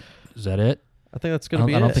 All right. Is that it? I think that's I going to don't,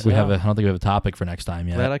 be I don't it. think we have a. I don't think we have a topic for next time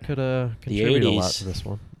yet. Glad I could contribute a lot 80s. to this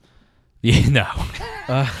one. Yeah, no.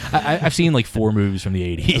 I've seen like 4 movies from the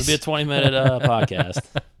It'll be a 80s. 20-minute podcast.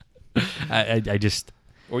 I just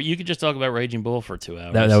Or you could just talk about Raging Bull for 2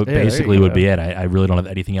 hours. that Yeah, there basically you would go. be it. I really don't have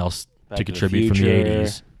anything else Back to to the contribute from the Future.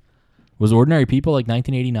 80s. Was Ordinary People like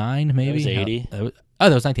 1989? Maybe was 80. That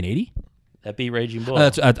was 1980. That beat Raging Bull.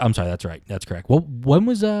 I'm sorry. That's right. That's correct. Well, what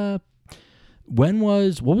was in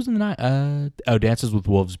the night? Dances with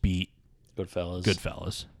Wolves beat Goodfellas.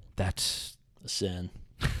 Goodfellas. That's A sin.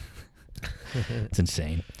 it's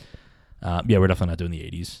insane. Yeah, we're definitely not doing the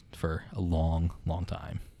 80s for a long, long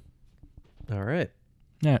time. All right.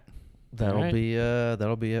 Yeah. That'll All right. be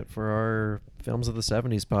it for our Films of the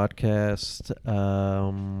 70s podcast.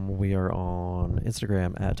 We are on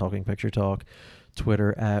Instagram at Talking Picture Talk,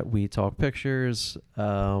 Twitter at We Talk Pictures.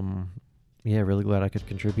 Yeah, really glad I could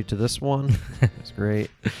contribute to this one. It's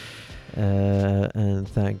great. And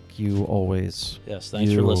thank you always. Yes,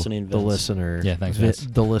 thanks for listening, the Vince. listener. Yeah, thanks, Vince.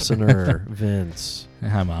 The listener, Vince.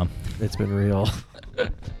 Hi, Mom. It's been real. All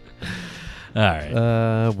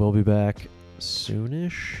right. We'll be back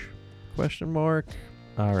soonish? Question mark.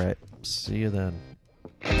 All right. See you then.